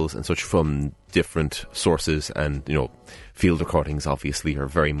samples and such from different sources and, field recordings obviously are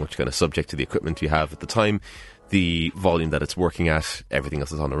very much kind of subject to the equipment you have at the time, the volume that it's working at, everything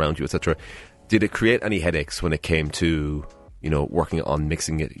else is on around you, etc. Did it create any headaches when it came to, working on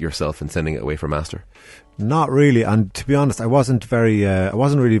mixing it yourself and sending it away for master? Not really, and to be honest, I wasn't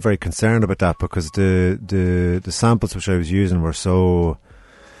really very concerned about that because the samples which I was using were so,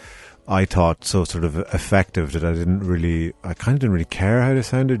 I thought, so sort of effective that I kind of didn't really care how they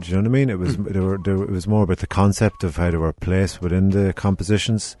sounded. Do you know what I mean? It was it was more about the concept of how they were placed within the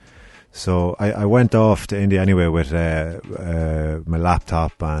compositions. So I went off to India anyway with my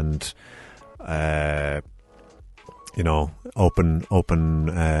laptop and open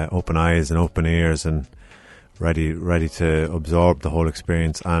eyes and open ears and ready to absorb the whole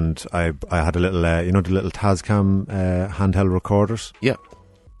experience. And I had a little the little Tascam handheld recorders. Yeah.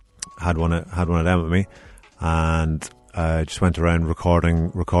 Had one of them with me, and I just went around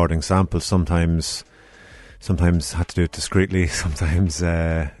recording samples. Sometimes had to do it discreetly. Sometimes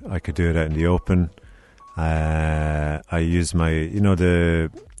I could do it out in the open. I used my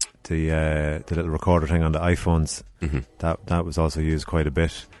the little recorder thing on the iPhones. Mm-hmm. That was also used quite a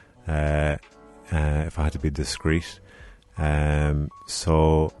bit. If I had to be discreet.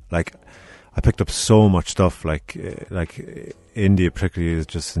 So like I picked up so much stuff, like India particularly is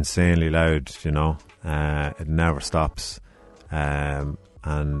just insanely loud, it never stops, and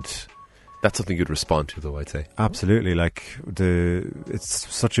that's something you'd respond to, though, I'd say. Absolutely,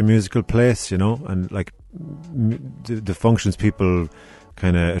 it's such a musical place, and like the functions people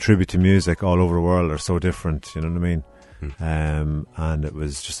kind of attribute to music all over the world are so different, you know what I mean? And it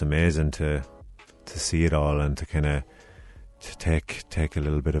was just amazing to see it all and to kind of to take a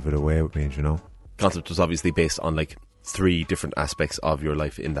little bit of it away with me, you know. Concept was obviously based on like 3 different aspects of your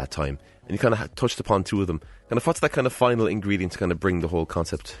life in that time, and you kind of touched upon 2 of them. Kind of what's that kind of final ingredient to kind of bring the whole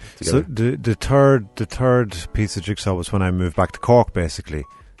concept together? So the third piece of jigsaw was when I moved back to Cork, basically.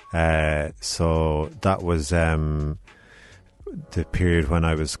 So that was the period when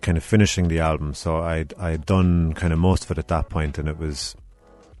I was kind of finishing the album. So I'd done kind of most of it at that point, and that was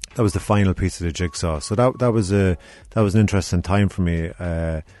the final piece of the jigsaw. So that was an interesting time for me.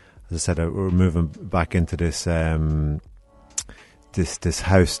 As I said, we're moving back into this this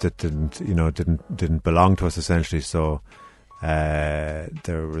house that didn't belong to us, essentially. So it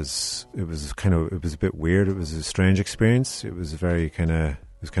was a bit weird. It was a strange experience. It was kind of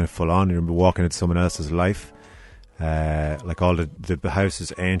full on. You're walking into someone else's life. Like all the house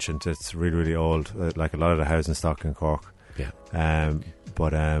is ancient. It's really, really old. Like a lot of the housing stock in Cork. Yeah.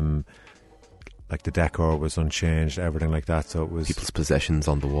 But like the decor was unchanged, everything like that. So it was people's possessions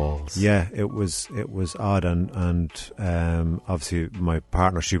on the walls. Yeah, it was odd, and obviously my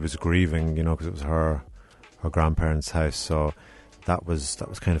partner, she was grieving, you know, because it was her grandparents' house. So that was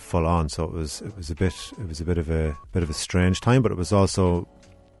kind of full on. So it was a bit of a strange time, but it was also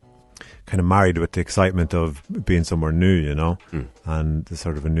kind of married with the excitement of being somewhere new, you know, and the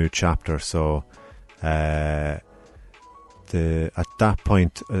sort of a new chapter. So at that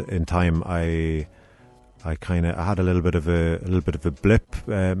point in time, I had a little bit of a blip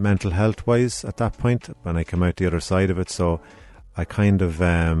mental health wise at that point when I came out the other side of it. So I kind of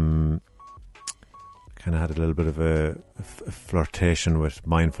had a little bit of a flirtation with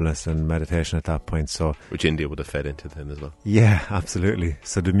mindfulness and meditation at that point. So which India would have fed into then as well. Yeah, absolutely.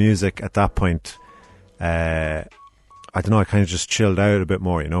 So the music at that point, I don't know, I kind of just chilled out a bit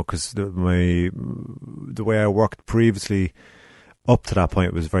more, you know, because the way I worked previously up to that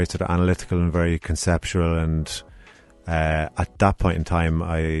point was very sort of analytical and very conceptual, and at that point in time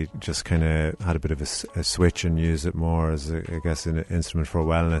I just kind of had a bit of a switch and used it more as I guess an instrument for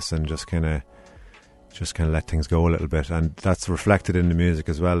wellness, and just kind of let things go a little bit, and that's reflected in the music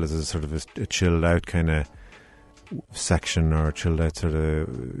as well as a sort of a chilled out kind of section, or chilled out sort of,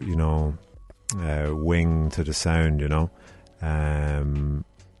 you know, wing to the sound, you know.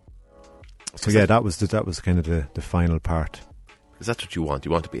 So yeah, that was kind of the final part. Is that what you want?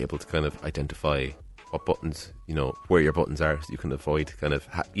 You want to be able to kind of identify what buttons, you know, where your buttons are, so you can avoid kind of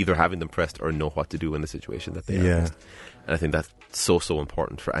either having them pressed or know what to do in the situation that they are pressed. And I think that's so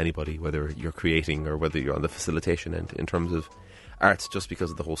important for anybody, whether you're creating or whether you're on the facilitation end in terms of arts, just because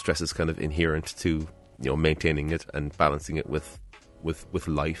of the whole stress is kind of inherent to, you know, maintaining it and balancing it with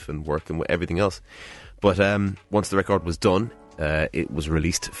life and work and everything else. But once the record was done, it was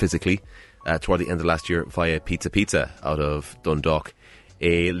released physically toward the end of last year via Pizza out of Dundalk,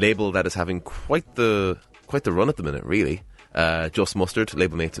 a label that is having quite the run at the minute, really. Just Mustard,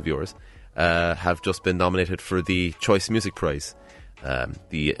 label mates of yours, have just been nominated for the Choice Music Prize.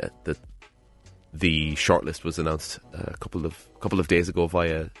 The shortlist was announced a couple of days ago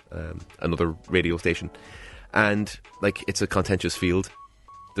via another radio station. And like, it's a contentious field.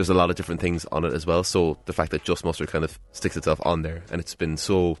 There's a lot of different things on it as well. So the fact that Just Mustard kind of sticks itself on there, and it's been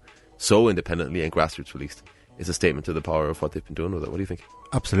so independently and grassroots released, is a statement to the power of what they've been doing with it. What do you think?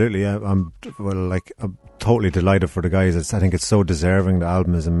 Absolutely, yeah. I'm totally delighted for the guys. I think it's so deserving. The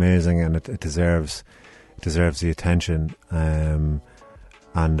album is amazing, and it deserves the attention. And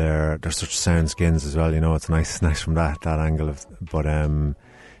they're such sound skins as well. You know, it's nice from that angle. But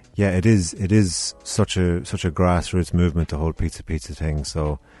yeah, it is such a grassroots movement, the whole pizza thing.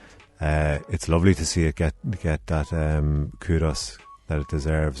 So it's lovely to see it get that kudos that it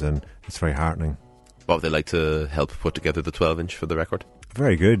deserves, and it's very heartening. What would they like to help put together the 12-inch for the record?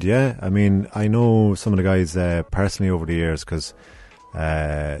 Very good, yeah. I mean, I know some of the guys personally over the years, because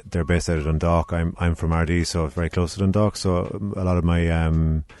they're based out of Dundalk. I'm from Ardee, so very close to Dundalk. So a lot of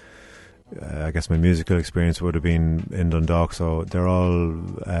my I guess my musical experience would have been in Dundalk. So they're all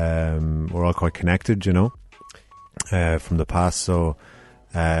we're all quite connected, you know, from the past. So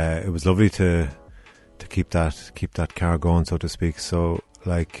it was lovely to keep that car going, so to speak. So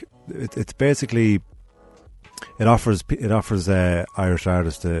like it's basically it offers Irish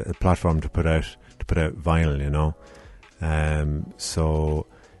artists a platform to put out vinyl, you know. So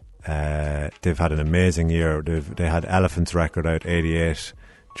they've had an amazing year. They had Elephant's record out, 88,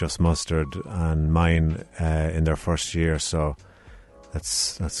 Just Mustard, and mine in their first year. So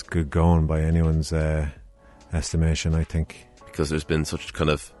that's good going by anyone's estimation, I think. Because there's been such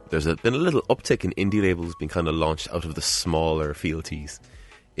kind of there's been a little uptick in indie labels being kind of launched out of the smaller fealties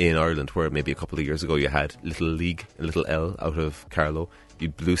in Ireland, where maybe a couple of years ago you had Little League and Little L out of Carlow,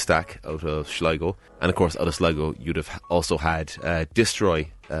 you'd Blue Stack out of Sligo, and of course out of Sligo you'd have also had Destroy,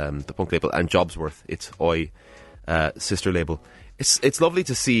 the punk label, and Jobsworth, its Oi sister label. It's lovely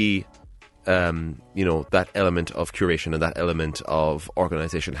to see that element of curation and that element of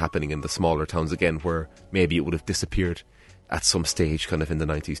organisation happening in the smaller towns again, where maybe it would have disappeared at some stage kind of in the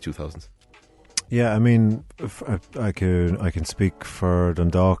 90s, 2000s. Yeah, I mean, I can speak for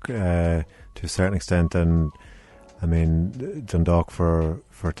Dundalk to a certain extent, and I mean, Dundalk for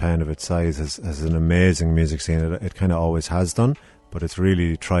a town of its size has an amazing music scene. It kind of always has done, but it's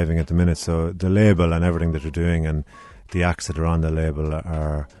really thriving at the minute. So the label and everything that they're doing, and the acts that are on the label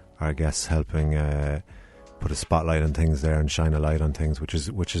are I guess helping put a spotlight on things there and shine a light on things, which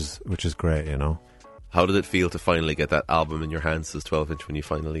is great, you know. How did it feel to finally get that album in your hands as 12-inch when you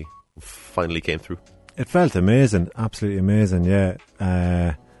finally came through? It felt amazing, absolutely amazing, yeah.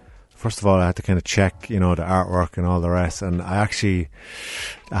 First of all, I had to kind of check, the artwork and all the rest, and I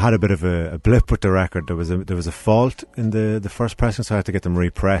had a bit of a blip with the record. There was a fault in the first pressing, so I had to get them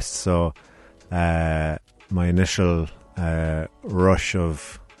repressed. So my initial rush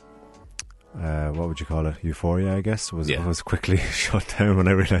of what would you call it? Euphoria, I guess, was quickly shut down when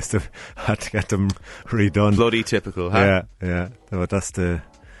I realised I had to get them redone. Bloody typical, huh? Yeah. But that's the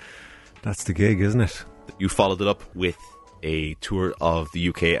gig, isn't it? You followed it up with a tour of the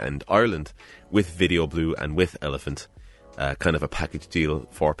UK and Ireland with Video Blue and with Elephant, kind of a package deal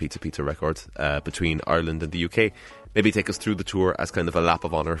for Pizza Records between Ireland and the UK. Maybe take us through the tour as kind of a lap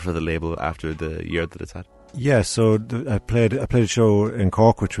of honour for the label after the year that it's had. Yeah, so I played a show in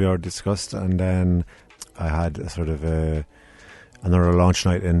Cork, which we already discussed, and then I had a sort of another launch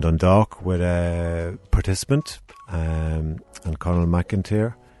night in Dundalk with a participant and Conal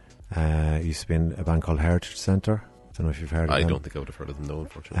McIntyre. He used to be in a band called Heritage Centre. I don't know if you've heard of them. I don't think I would have heard of them, no,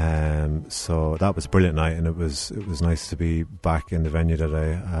 unfortunately. So that was a brilliant night, and it was nice to be back in the venue that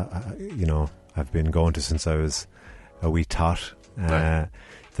I've been going to since I was a wee tot. Right.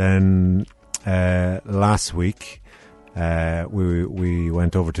 Then last week we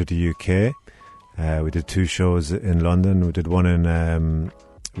went over to the UK. We did 2 shows in London. We did one in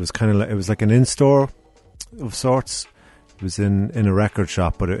it was like an in-store of sorts. It was in a record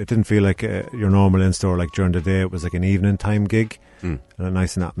shop, but it didn't feel like your normal in-store like during the day. It was like an evening time gig, and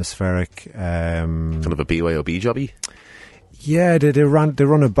nice and atmospheric. Kind of a BYOB jobby? Yeah, they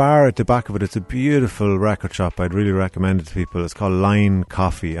run a bar at the back of it. It's a beautiful record shop. I'd really recommend it to people. It's called Line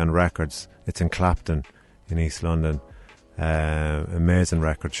Coffee and Records. It's in Clapton in East London. Amazing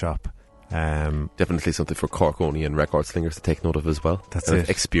record shop. Definitely something for Corkonian record slingers to take note of as well. That's it.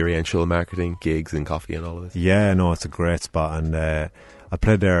 Experiential marketing, gigs and coffee and all of this. Yeah, no, it's a great spot, and I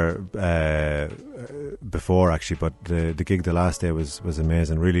played there before actually, but the gig the last day was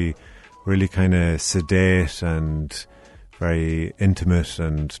amazing. Really, really kind of sedate and very intimate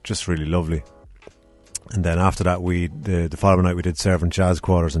and just really lovely. And then after that, the following night we did Servant Jazz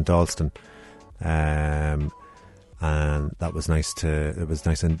Quarters in Dalston. And that was nice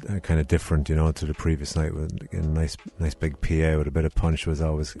and kind of different, to the previous night. With a nice big PA with a bit of punch was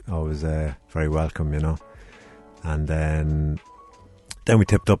always very welcome, And then we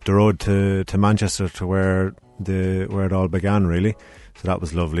tipped up the road to Manchester, to where it all began, really. So that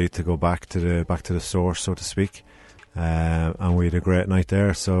was lovely to go back to the source, so to speak. And we had a great night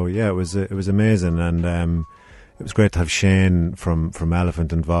there. So yeah, it was amazing, and it was great to have Shane from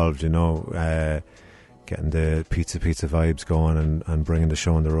Elephant involved, getting the pizza vibes going and bringing the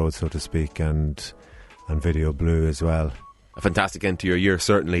show on the road, so to speak, and Video Blue as well. A fantastic end to your year,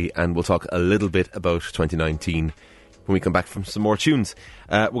 certainly, and we'll talk a little bit about 2019 when we come back from some more tunes.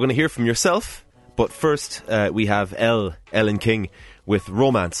 We're going to hear from yourself, but first we have Ellen King with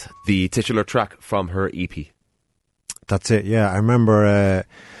Romance, the titular track from her EP. That's it, yeah. I remember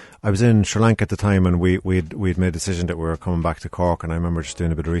I was in Sri Lanka at the time, and we'd made a decision that we were coming back to Cork, and I remember just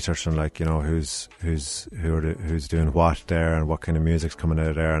doing a bit of research on who's doing what there and what kind of music's coming out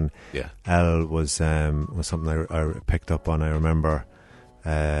of there, and yeah. ELLLL was something I picked up on. I remember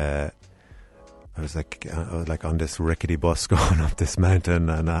I was like on this rickety bus going up this mountain,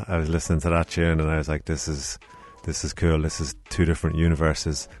 and I was listening to that tune, and I was like, this is cool. This is 2 different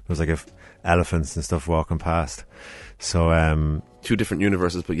universes. It was like if elephants and stuff walking past. So 2 different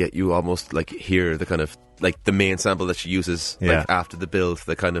universes, but yet you almost hear the kind of the main sample that she uses after the build,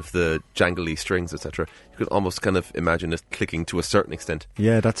 the kind of the jangly strings, etc. You could almost kind of imagine it clicking to a certain extent.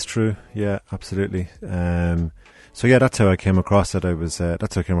 Yeah, that's true. Yeah, absolutely. So yeah, that's how I came across it. That's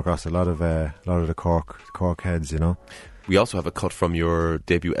how I came across a lot of the Cork heads, We also have a cut from your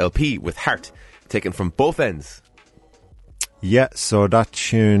debut LP with Heart, taken from both ends. Yeah, so that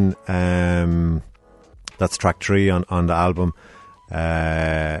tune, that's track 3 on the album.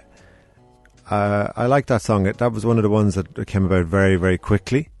 I like that song. That was one of the ones that came about very, very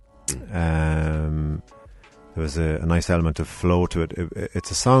quickly. There was a nice element of flow to it.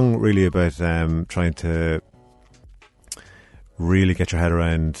 It's a song really about trying to really get your head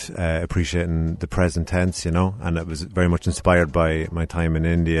around appreciating the present tense, you know, and it was very much inspired by my time in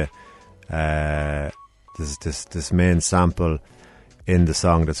India. There's this main sample in the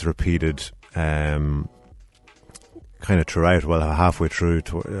song that's repeated kind of throughout, well, halfway through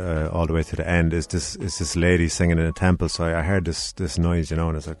to, all the way to the end is this lady singing in a temple. So I heard this noise, you know,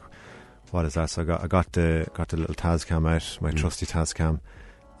 and it's like, what is that? So I got the little Tascam out, my trusty Tascam,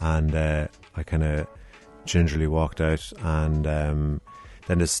 and I kind of gingerly walked out, and then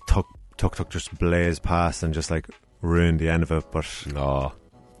this tuk just blazed past and just like ruined the end of it. But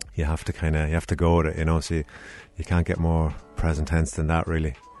you have to go with it, you know. So you can't get more present tense than that,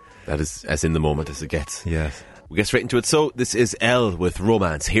 really. That is as in the moment as it gets. Yes. We get straight into it. So this is ELLLL with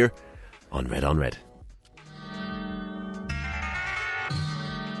Romance here on Red on Red.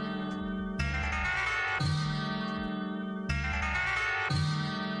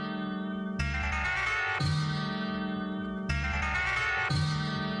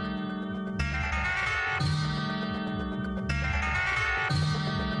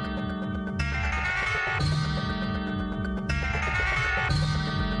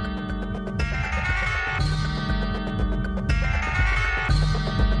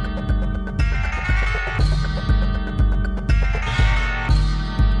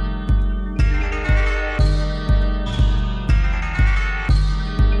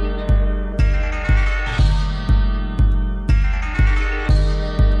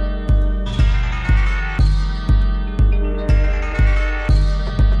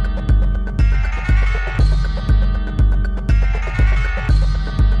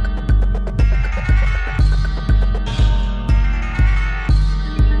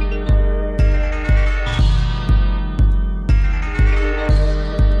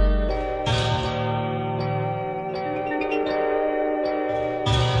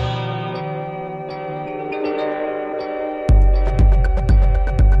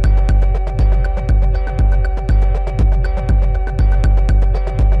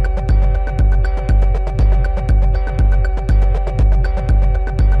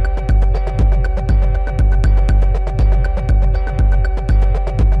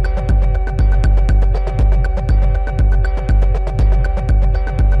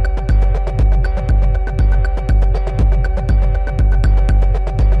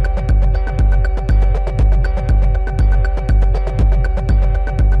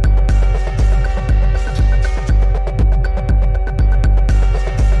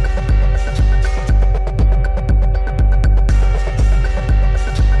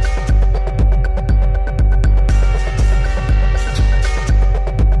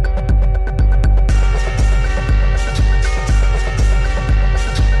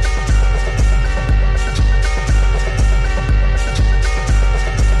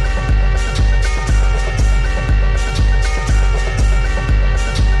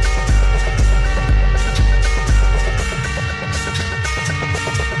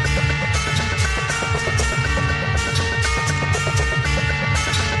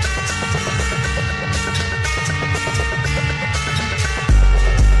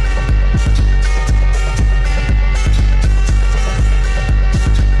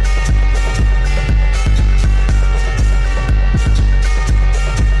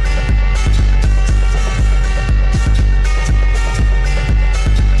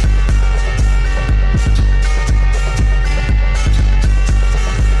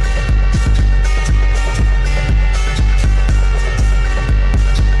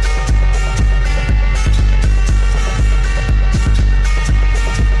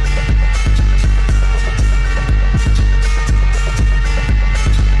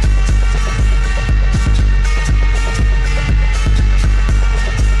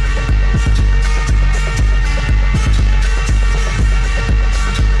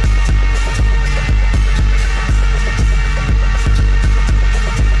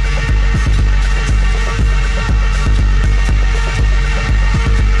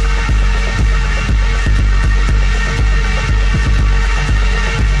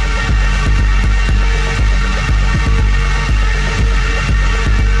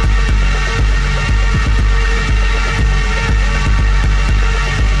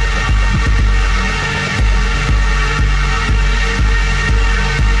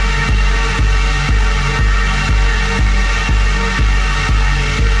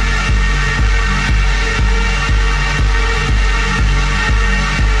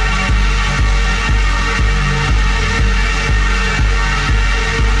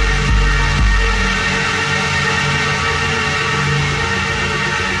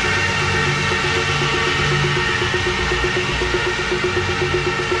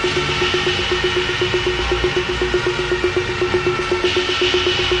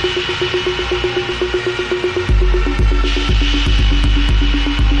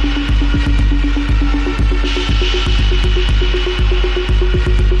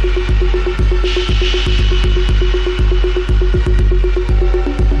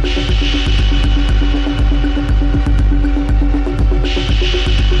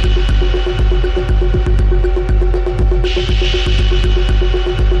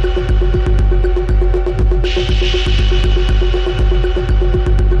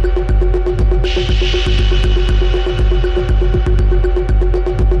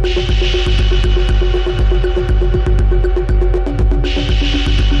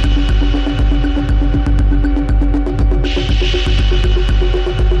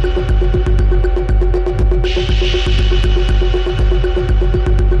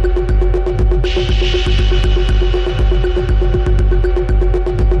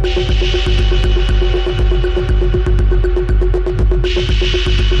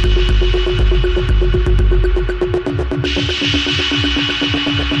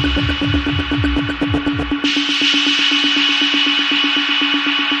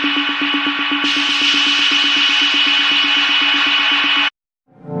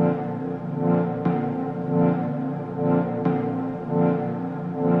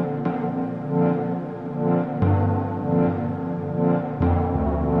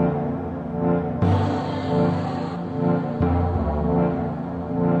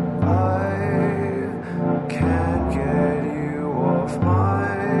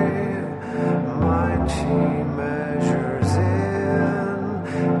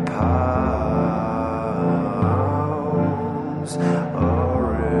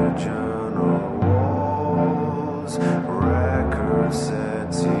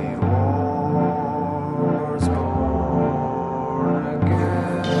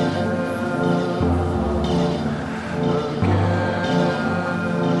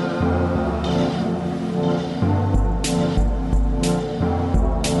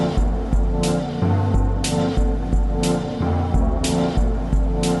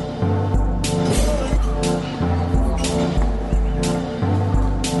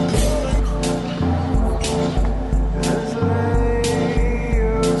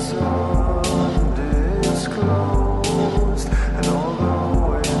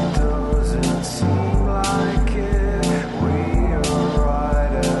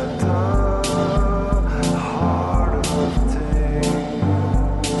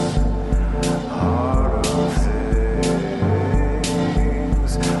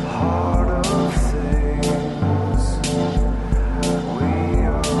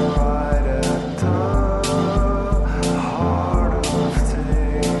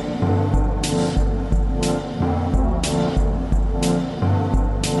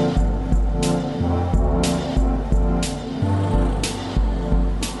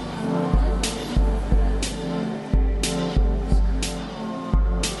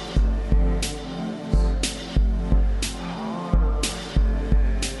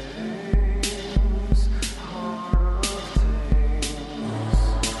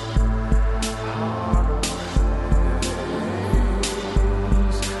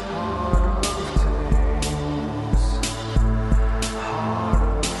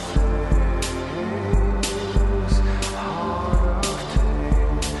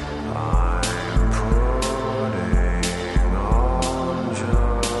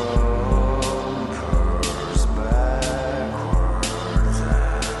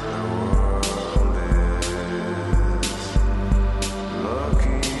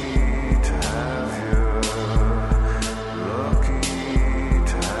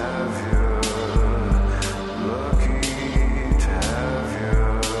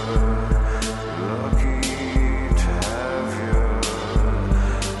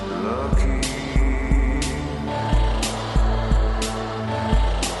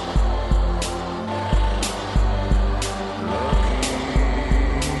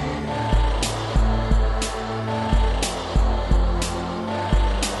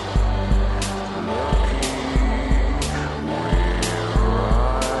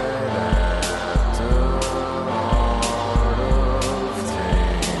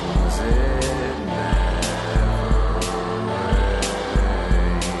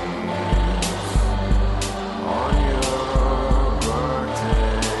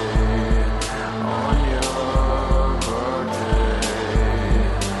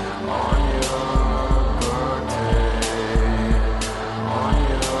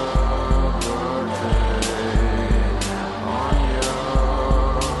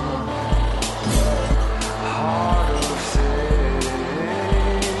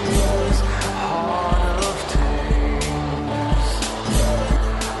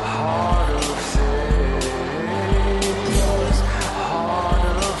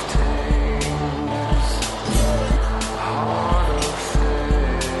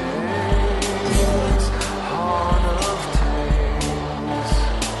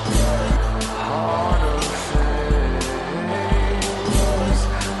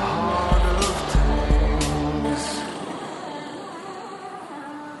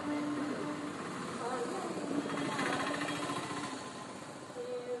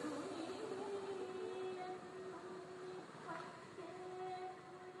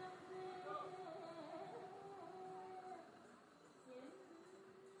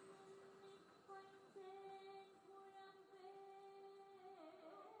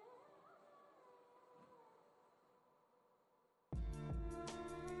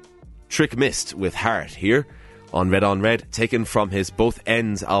 Trick Mist with Heart here on Red, taken from his Both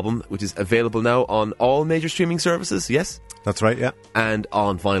Ends album, which is available now on all major streaming services, yes? That's right, yeah. And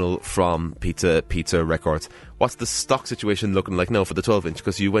on vinyl from Pizza Records. What's the stock situation looking like now for the 12-inch?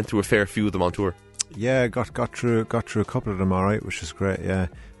 Because you went through a fair few of them on tour. Yeah, got through a couple of them all right, which is great, yeah.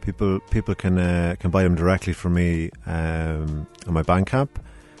 People can buy them directly from me on my Bandcamp,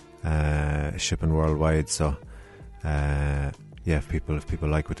 shipping worldwide, so yeah, if people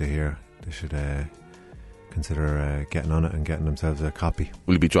like what they hear, they should consider getting on it and getting themselves a copy.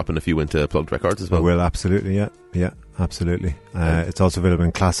 Will you be dropping a few into Plugged Records as well? I will, absolutely, yeah, absolutely. It's also available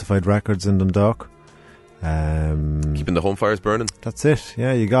in Classified Records in Dundalk. Keeping the home fires burning. That's it,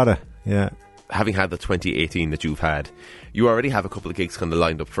 yeah, you gotta, yeah. Having had the 2018 that you've had, you already have a couple of gigs kind of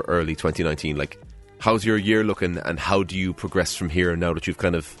lined up for early 2019. Like, How's your year looking, and how do you progress from here now that you've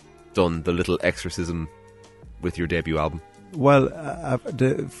kind of done the little exorcism with your debut album? Well,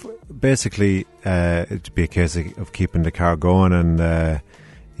 basically, it'd be a case of keeping the car going and,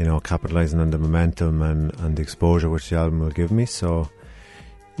 capitalising on the momentum and the exposure which the album will give me. So,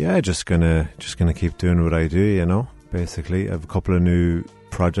 yeah, just gonna keep doing what I do, basically. I have a couple of new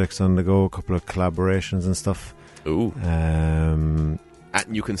projects on the go, a couple of collaborations and stuff. Ooh.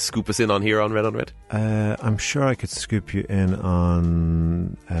 And you can scoop us in on here on Red on Red? I'm sure I could scoop you in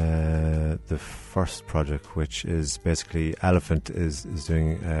on the first project, which is basically Elephant is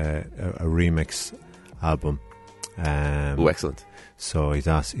doing a remix album. Oh, excellent. So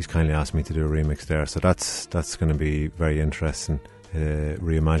he's kindly asked me to do a remix there. So that's going to be very interesting,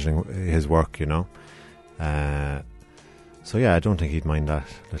 reimagining his work, So yeah, I don't think he'd mind that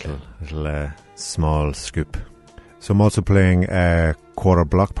little small scoop. So I'm also playing Quarter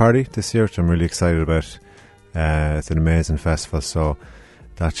Block Party this year, which I'm really excited about. It's an amazing festival, so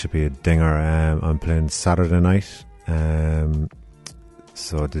that should be a dinger. I'm playing Saturday night.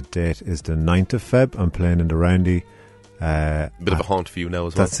 So the date is the 9th of Feb. I'm playing in the Roundy. Bit of a haunt for you now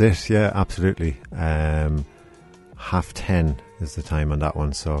as well. That's it, yeah, absolutely. 10:30 is the time on that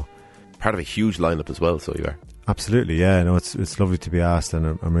one. So part of a huge lineup as well, so you are. Absolutely, yeah. No, it's lovely to be asked, and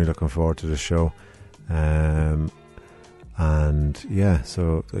I'm really looking forward to the show. And yeah,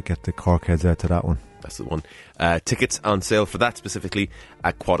 so get the Cork heads out to that one. That's the one. Tickets on sale for that specifically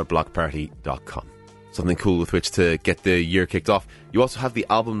at quarterblockparty.com. Something cool with which to get the year kicked off. You also have the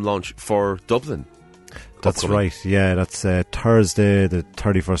album launch for Dublin. That's right, yeah. That's Thursday, the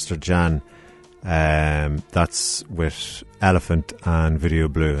 31st of Jan. That's with Elephant and Video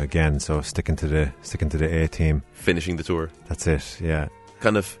Blue again. So sticking to the A team, finishing the tour. That's it, yeah.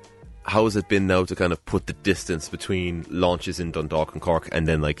 Kind of, how has it been now to kind of put the distance between launches in Dundalk and Cork, and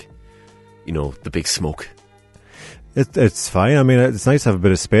then the big smoke? It's fine. I mean, it's nice to have a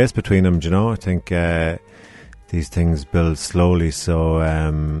bit of space between them. I think these things build slowly, so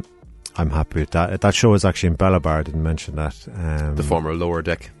I'm happy with that. That show is actually in Bellabar. I didn't mention that. The former Lower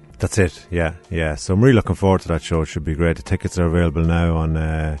Deck. That's it, yeah. So I'm really looking forward to that show. It should be great. The tickets are available now on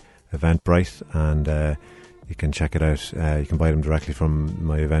Eventbrite, and you can check it out. You can buy them directly from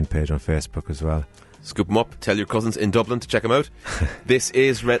my event page on Facebook as well. Scoop them up. Tell your cousins in Dublin to check them out. This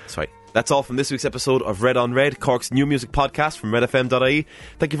is That's all from this week's episode of Red on Red, Cork's new music podcast from redfm.ie.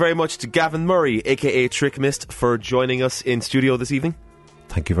 Thank you very much to Gavin Murray, aka Trick Mist, for joining us in studio this evening.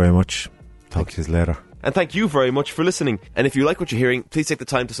 Thank you very much. Talk to you later. And thank you very much for listening. And if you like what you're hearing, please take the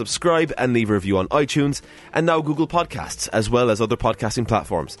time to subscribe and leave a review on iTunes and now Google Podcasts, as well as other podcasting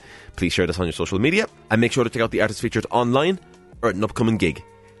platforms. Please share this on your social media and make sure to check out the artists featured online or at an upcoming gig.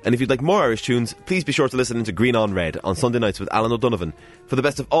 And if you'd like more Irish tunes, please be sure to listen into Green on Red on Sunday nights with Alan O'Donovan for the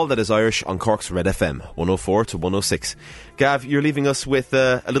best of all that is Irish on Cork's Red FM, 104 to 106. Gav, you're leaving us with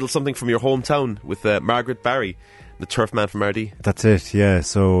a little something from your hometown with Margaret Barry, the Turfman from Ardee. That's it, yeah.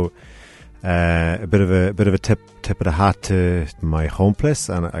 So a bit of a tip of the hat to my home place,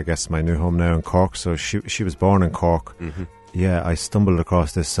 and I guess my new home now in Cork. So she was born in Cork. Mm-hmm. Yeah, I stumbled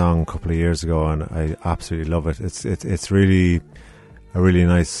across this song a couple of years ago, and I absolutely love it. It's really a really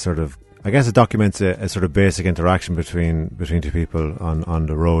nice sort of, I guess it documents a sort of basic interaction between two people on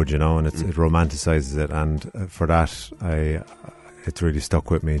the road, and it romanticises it, and for that it's really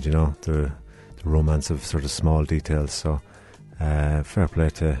stuck with me, the romance of sort of small details. So fair play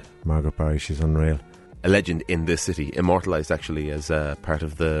to Margaret Barry, she's unreal. A legend in this city, immortalised actually as part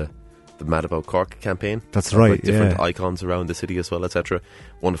of the Mad About Cork campaign. That's right, different icons around the city as well, etc.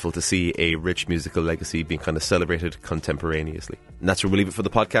 Wonderful to see a rich musical legacy being kind of celebrated contemporaneously. And that's where we'll leave it for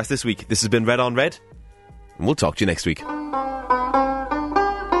the podcast this week. This has been Red on Red, and we'll talk to you next week. For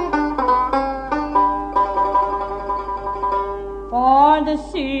the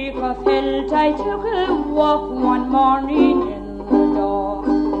sake of health, I took a walk one morning in the dark.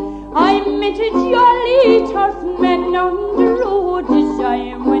 I met a jolly Turfman on the road as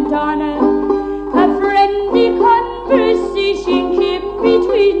I went on. A friendly conversation came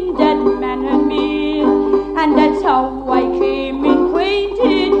between that man and me, and that's how I came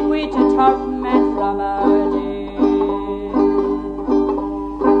acquainted with a Turfman from Ardee.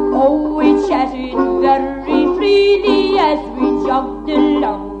 Oh, we chatted very freely as we jogged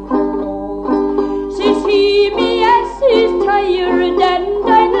along the road. Says he, me ass is tired and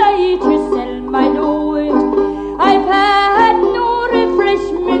I'd like to sell my load. I've had no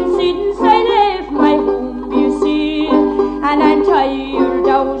refreshment since I left my home, you see, and I'm tired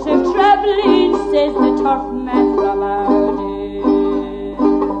out of travelling, says the Turfman from Ardee.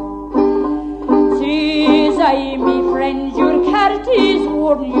 Says I, me friend, your cart is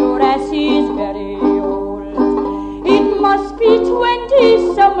worn, your ass is very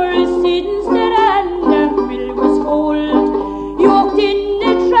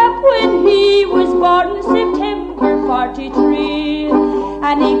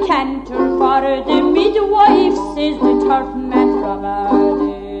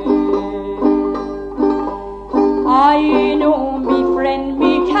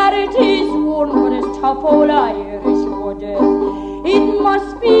up all Irish wood. It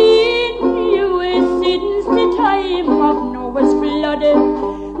must be new since the time of Noah's flood.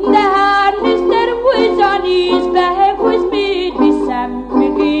 The harness that was on his back was made by Sam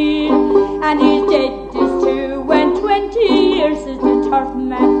McGee, and he's dead this 2 years is the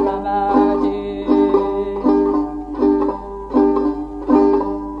Turfman from Ardee.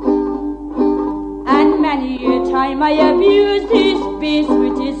 And many a time I have used his base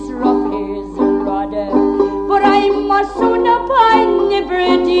with his rough hazel rod, for I must own up I never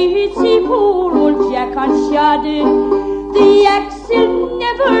did see poor old Jack on shod. The axle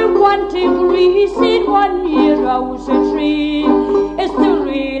never wanted grease in 1 year out a tree. It's the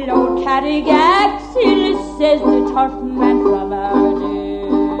real old carrig axle, says the Turfman from Ardee.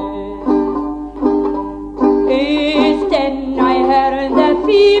 It's then I heard the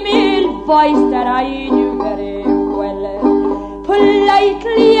female voice that I knew very well,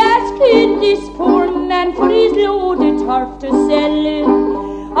 politely asking this poor man for his loaded turf to sell.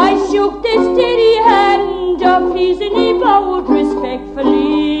 I shook the steady hand of his and he bowed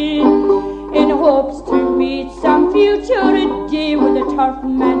respectfully, in hopes to meet some future day with the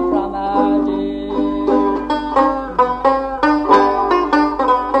Turfman from Ardee.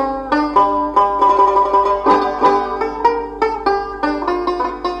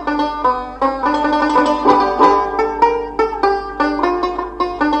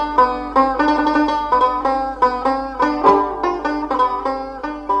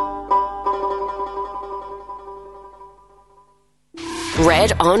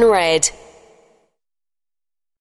 Red on Red.